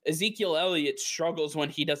 Ezekiel Elliott struggles when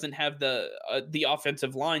he doesn't have the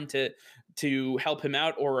offensive line to help him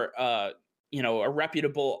out, or a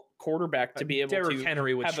reputable quarterback to be able to. Derrick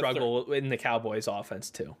Henry would struggle in the Cowboys offense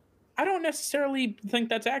too. I don't necessarily think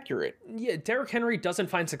that's accurate. Yeah, Derrick Henry doesn't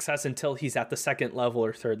find success until he's at the second level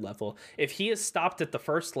or third level. If he is stopped at the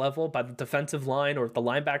first level by the defensive line, or if the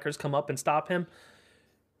linebackers come up and stop him,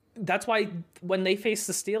 that's why when they faced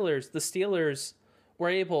the Steelers were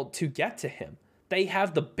able to get to him. They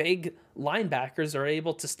have the big linebackers are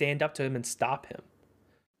able to stand up to him and stop him.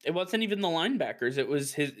 It wasn't even the linebackers. It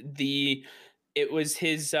was the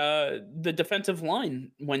defensive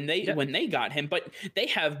line when they got him. But they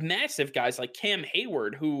have massive guys like Cam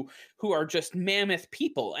Hayward who are just mammoth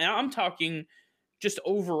people. And I'm talking just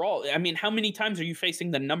overall. I mean, how many times are you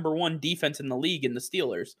facing the number 1 defense in the league in the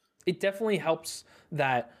Steelers? It definitely helps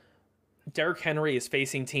that Derrick Henry is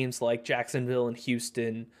facing teams like Jacksonville and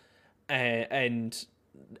Houston and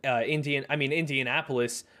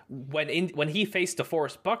Indianapolis. When he faced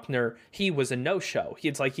DeForest Buckner, he was a no-show.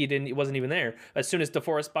 He wasn't even there. As soon as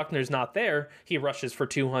DeForest Buckner's not there, he rushes for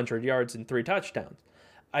 200 yards and 3 touchdowns.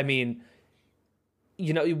 I mean,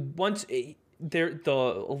 the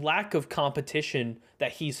lack of competition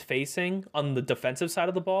that he's facing on the defensive side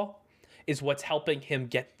of the ball is what's helping him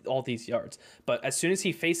get all these yards. But as soon as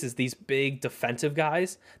he faces these big defensive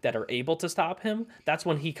guys that are able to stop him, that's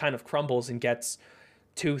when he kind of crumbles and gets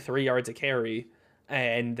 2-3 yards a carry,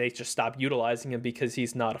 and they just stop utilizing him because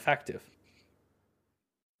he's not effective.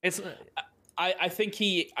 I think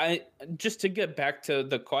just to get back to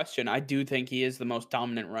the question, I do think he is the most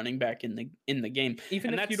dominant running back in the game.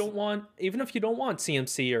 Even if you don't want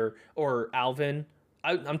CMC or Alvin,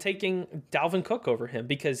 I'm taking Dalvin Cook over him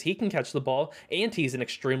because he can catch the ball, and he's an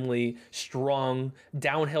extremely strong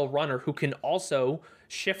downhill runner who can also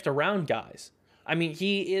shift around guys. I mean,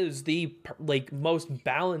 he is the most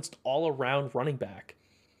balanced all-around running back.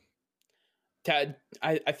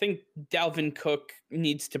 I think Dalvin Cook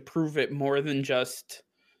needs to prove it more than just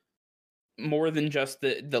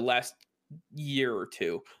the last year or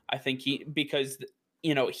two. I think because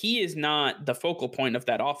he is not the focal point of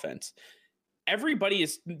that offense. Everybody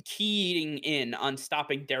is keying in on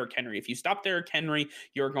stopping Derrick Henry. If you stop Derrick Henry,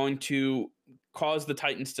 you're going to cause the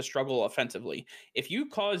Titans to struggle offensively. If you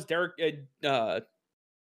cause Dalvin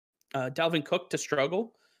Cook to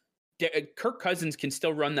struggle, Kirk Cousins can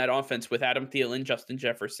still run that offense with Adam Thielen, Justin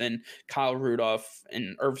Jefferson, Kyle Rudolph,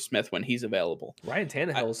 and Irv Smith when he's available. Ryan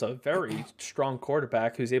Tannehill is a very strong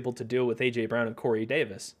quarterback who's able to deal with A.J. Brown and Corey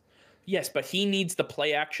Davis. Yes, but he needs the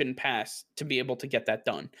play action pass to be able to get that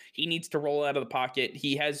done. He needs to roll out of the pocket.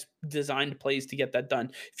 He has designed plays to get that done.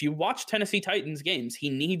 If you watch Tennessee Titans games, he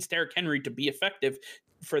needs Derrick Henry to be effective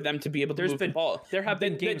for them to be able to move the ball. There have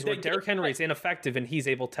been games where Derrick Henry is ineffective and he's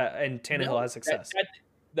able to, and Tannehill has success.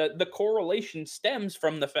 The correlation stems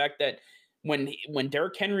from the fact that when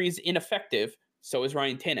Derrick Henry is ineffective, so is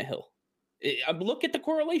Ryan Tannehill. Look at the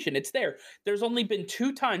correlation. It's there. There's only been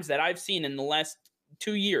 2 times that I've seen in the last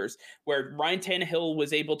 2 years where Ryan Tannehill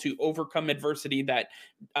was able to overcome adversity that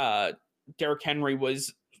Derrick Henry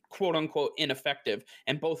was quote unquote ineffective.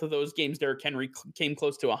 And both of those games, Derrick Henry came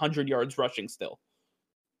close to 100 yards rushing still.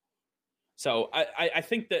 So I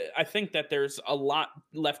think that there's a lot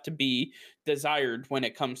left to be desired when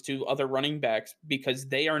it comes to other running backs because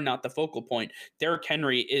they are not the focal point. Derrick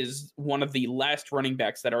Henry is one of the last running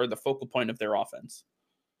backs that are the focal point of their offense.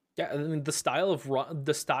 Yeah, I mean the style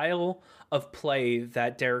of play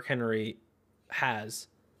that Derrick Henry has,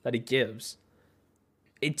 that he gives,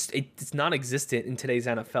 it's non-existent in today's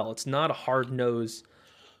NFL. It's not a hard nose,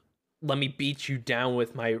 let me beat you down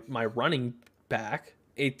with my running back.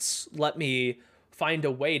 It's let me find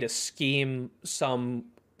a way to scheme some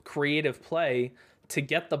creative play to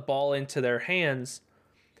get the ball into their hands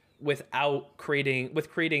without creating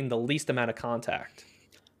the least amount of contact.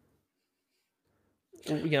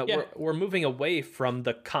 We're moving away from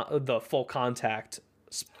the full contact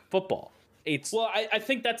football. I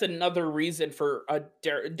think that's another reason for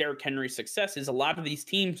Derrick Henry's success is a lot of these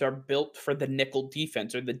teams are built for the nickel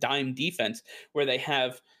defense or the dime defense where they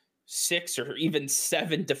have 6 or even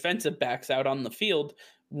 7 defensive backs out on the field,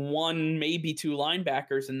 1, maybe 2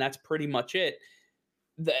 linebackers, and that's pretty much it.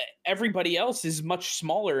 Everybody else is much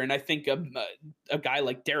smaller, and I think a guy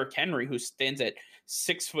like Derrick Henry, who stands at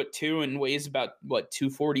 6'2" and weighs about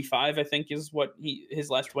 245, I think is what his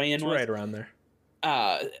last weigh-in was. Right around there.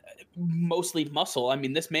 Mostly muscle. I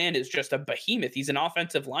mean, this man is just a behemoth. He's an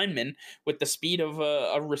offensive lineman with the speed of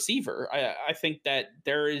a receiver. I think that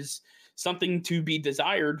there is something to be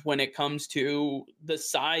desired when it comes to the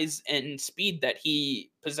size and speed that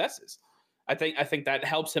he possesses. I think that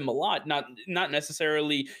helps him a lot. Not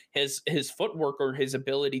necessarily his footwork or his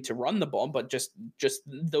ability to run the ball, but just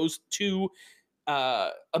those 2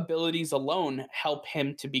 abilities alone help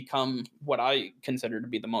him to become what I consider to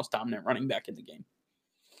be the most dominant running back in the game.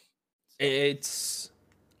 It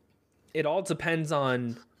all depends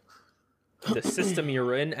on the system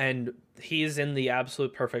you're in, and he's in the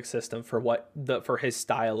absolute perfect system for his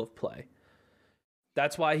style of play.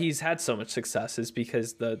 That's why he's had so much success, is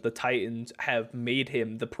because the Titans have made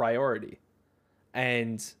him the priority.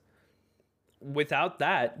 And without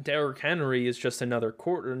that, Derrick Henry is just another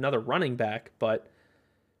running back, but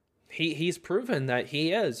he's proven that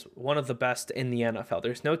he is one of the best in the NFL.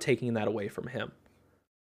 There's no taking that away from him.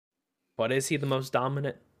 But is he the most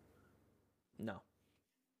dominant? No.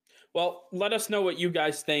 Well, let us know what you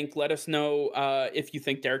guys think. Let us know if you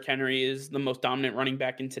think Derrick Henry is the most dominant running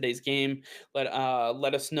back in today's game. Let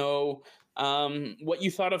us know what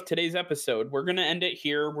you thought of today's episode. We're going to end it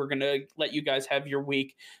here. We're going to let you guys have your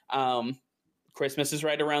week. Christmas is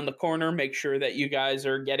right around the corner. Make sure that you guys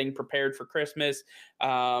are getting prepared for Christmas.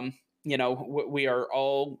 We are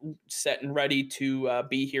all set and ready to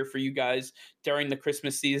be here for you guys during the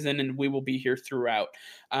Christmas season, and we will be here throughout.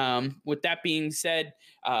 With that being said,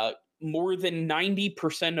 more than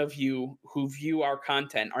 90% of you who view our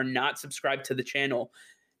content are not subscribed to the channel.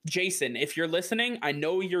 Jason, if you're listening, I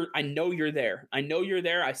know you're there. I know you're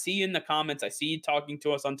there. I see you in the comments. I see you talking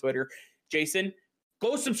to us on Twitter. Jason,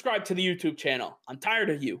 go subscribe to the YouTube channel. I'm tired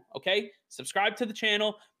of you, okay? Subscribe to the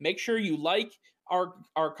channel. Make sure you like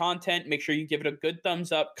our content. Make sure you give it a good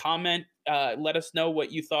thumbs up, comment, Let us know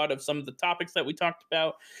what you thought of some of the topics that we talked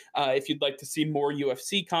about. If you'd like to see more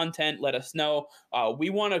UFC content, let us know. We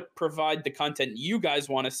want to provide the content you guys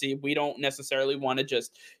want to see. We don't necessarily want to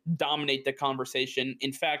just dominate the conversation.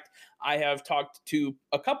 In fact, I have talked to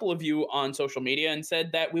a couple of you on social media and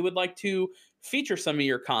said that we would like to feature some of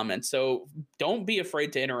your comments. So don't be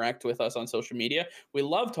afraid to interact with us on social media. We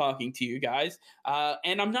love talking to you guys.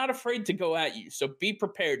 And I'm not afraid to go at you. So be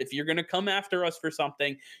prepared. If you're going to come after us for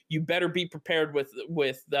something, you better be prepared with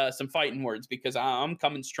some fighting words, because I'm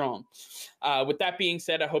coming strong. With that being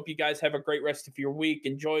said, I hope you guys have a great rest of your week.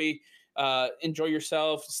 Enjoy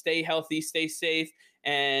yourself. Stay healthy, stay safe,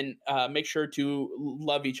 and make sure to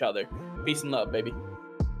love each other. Peace and love, baby.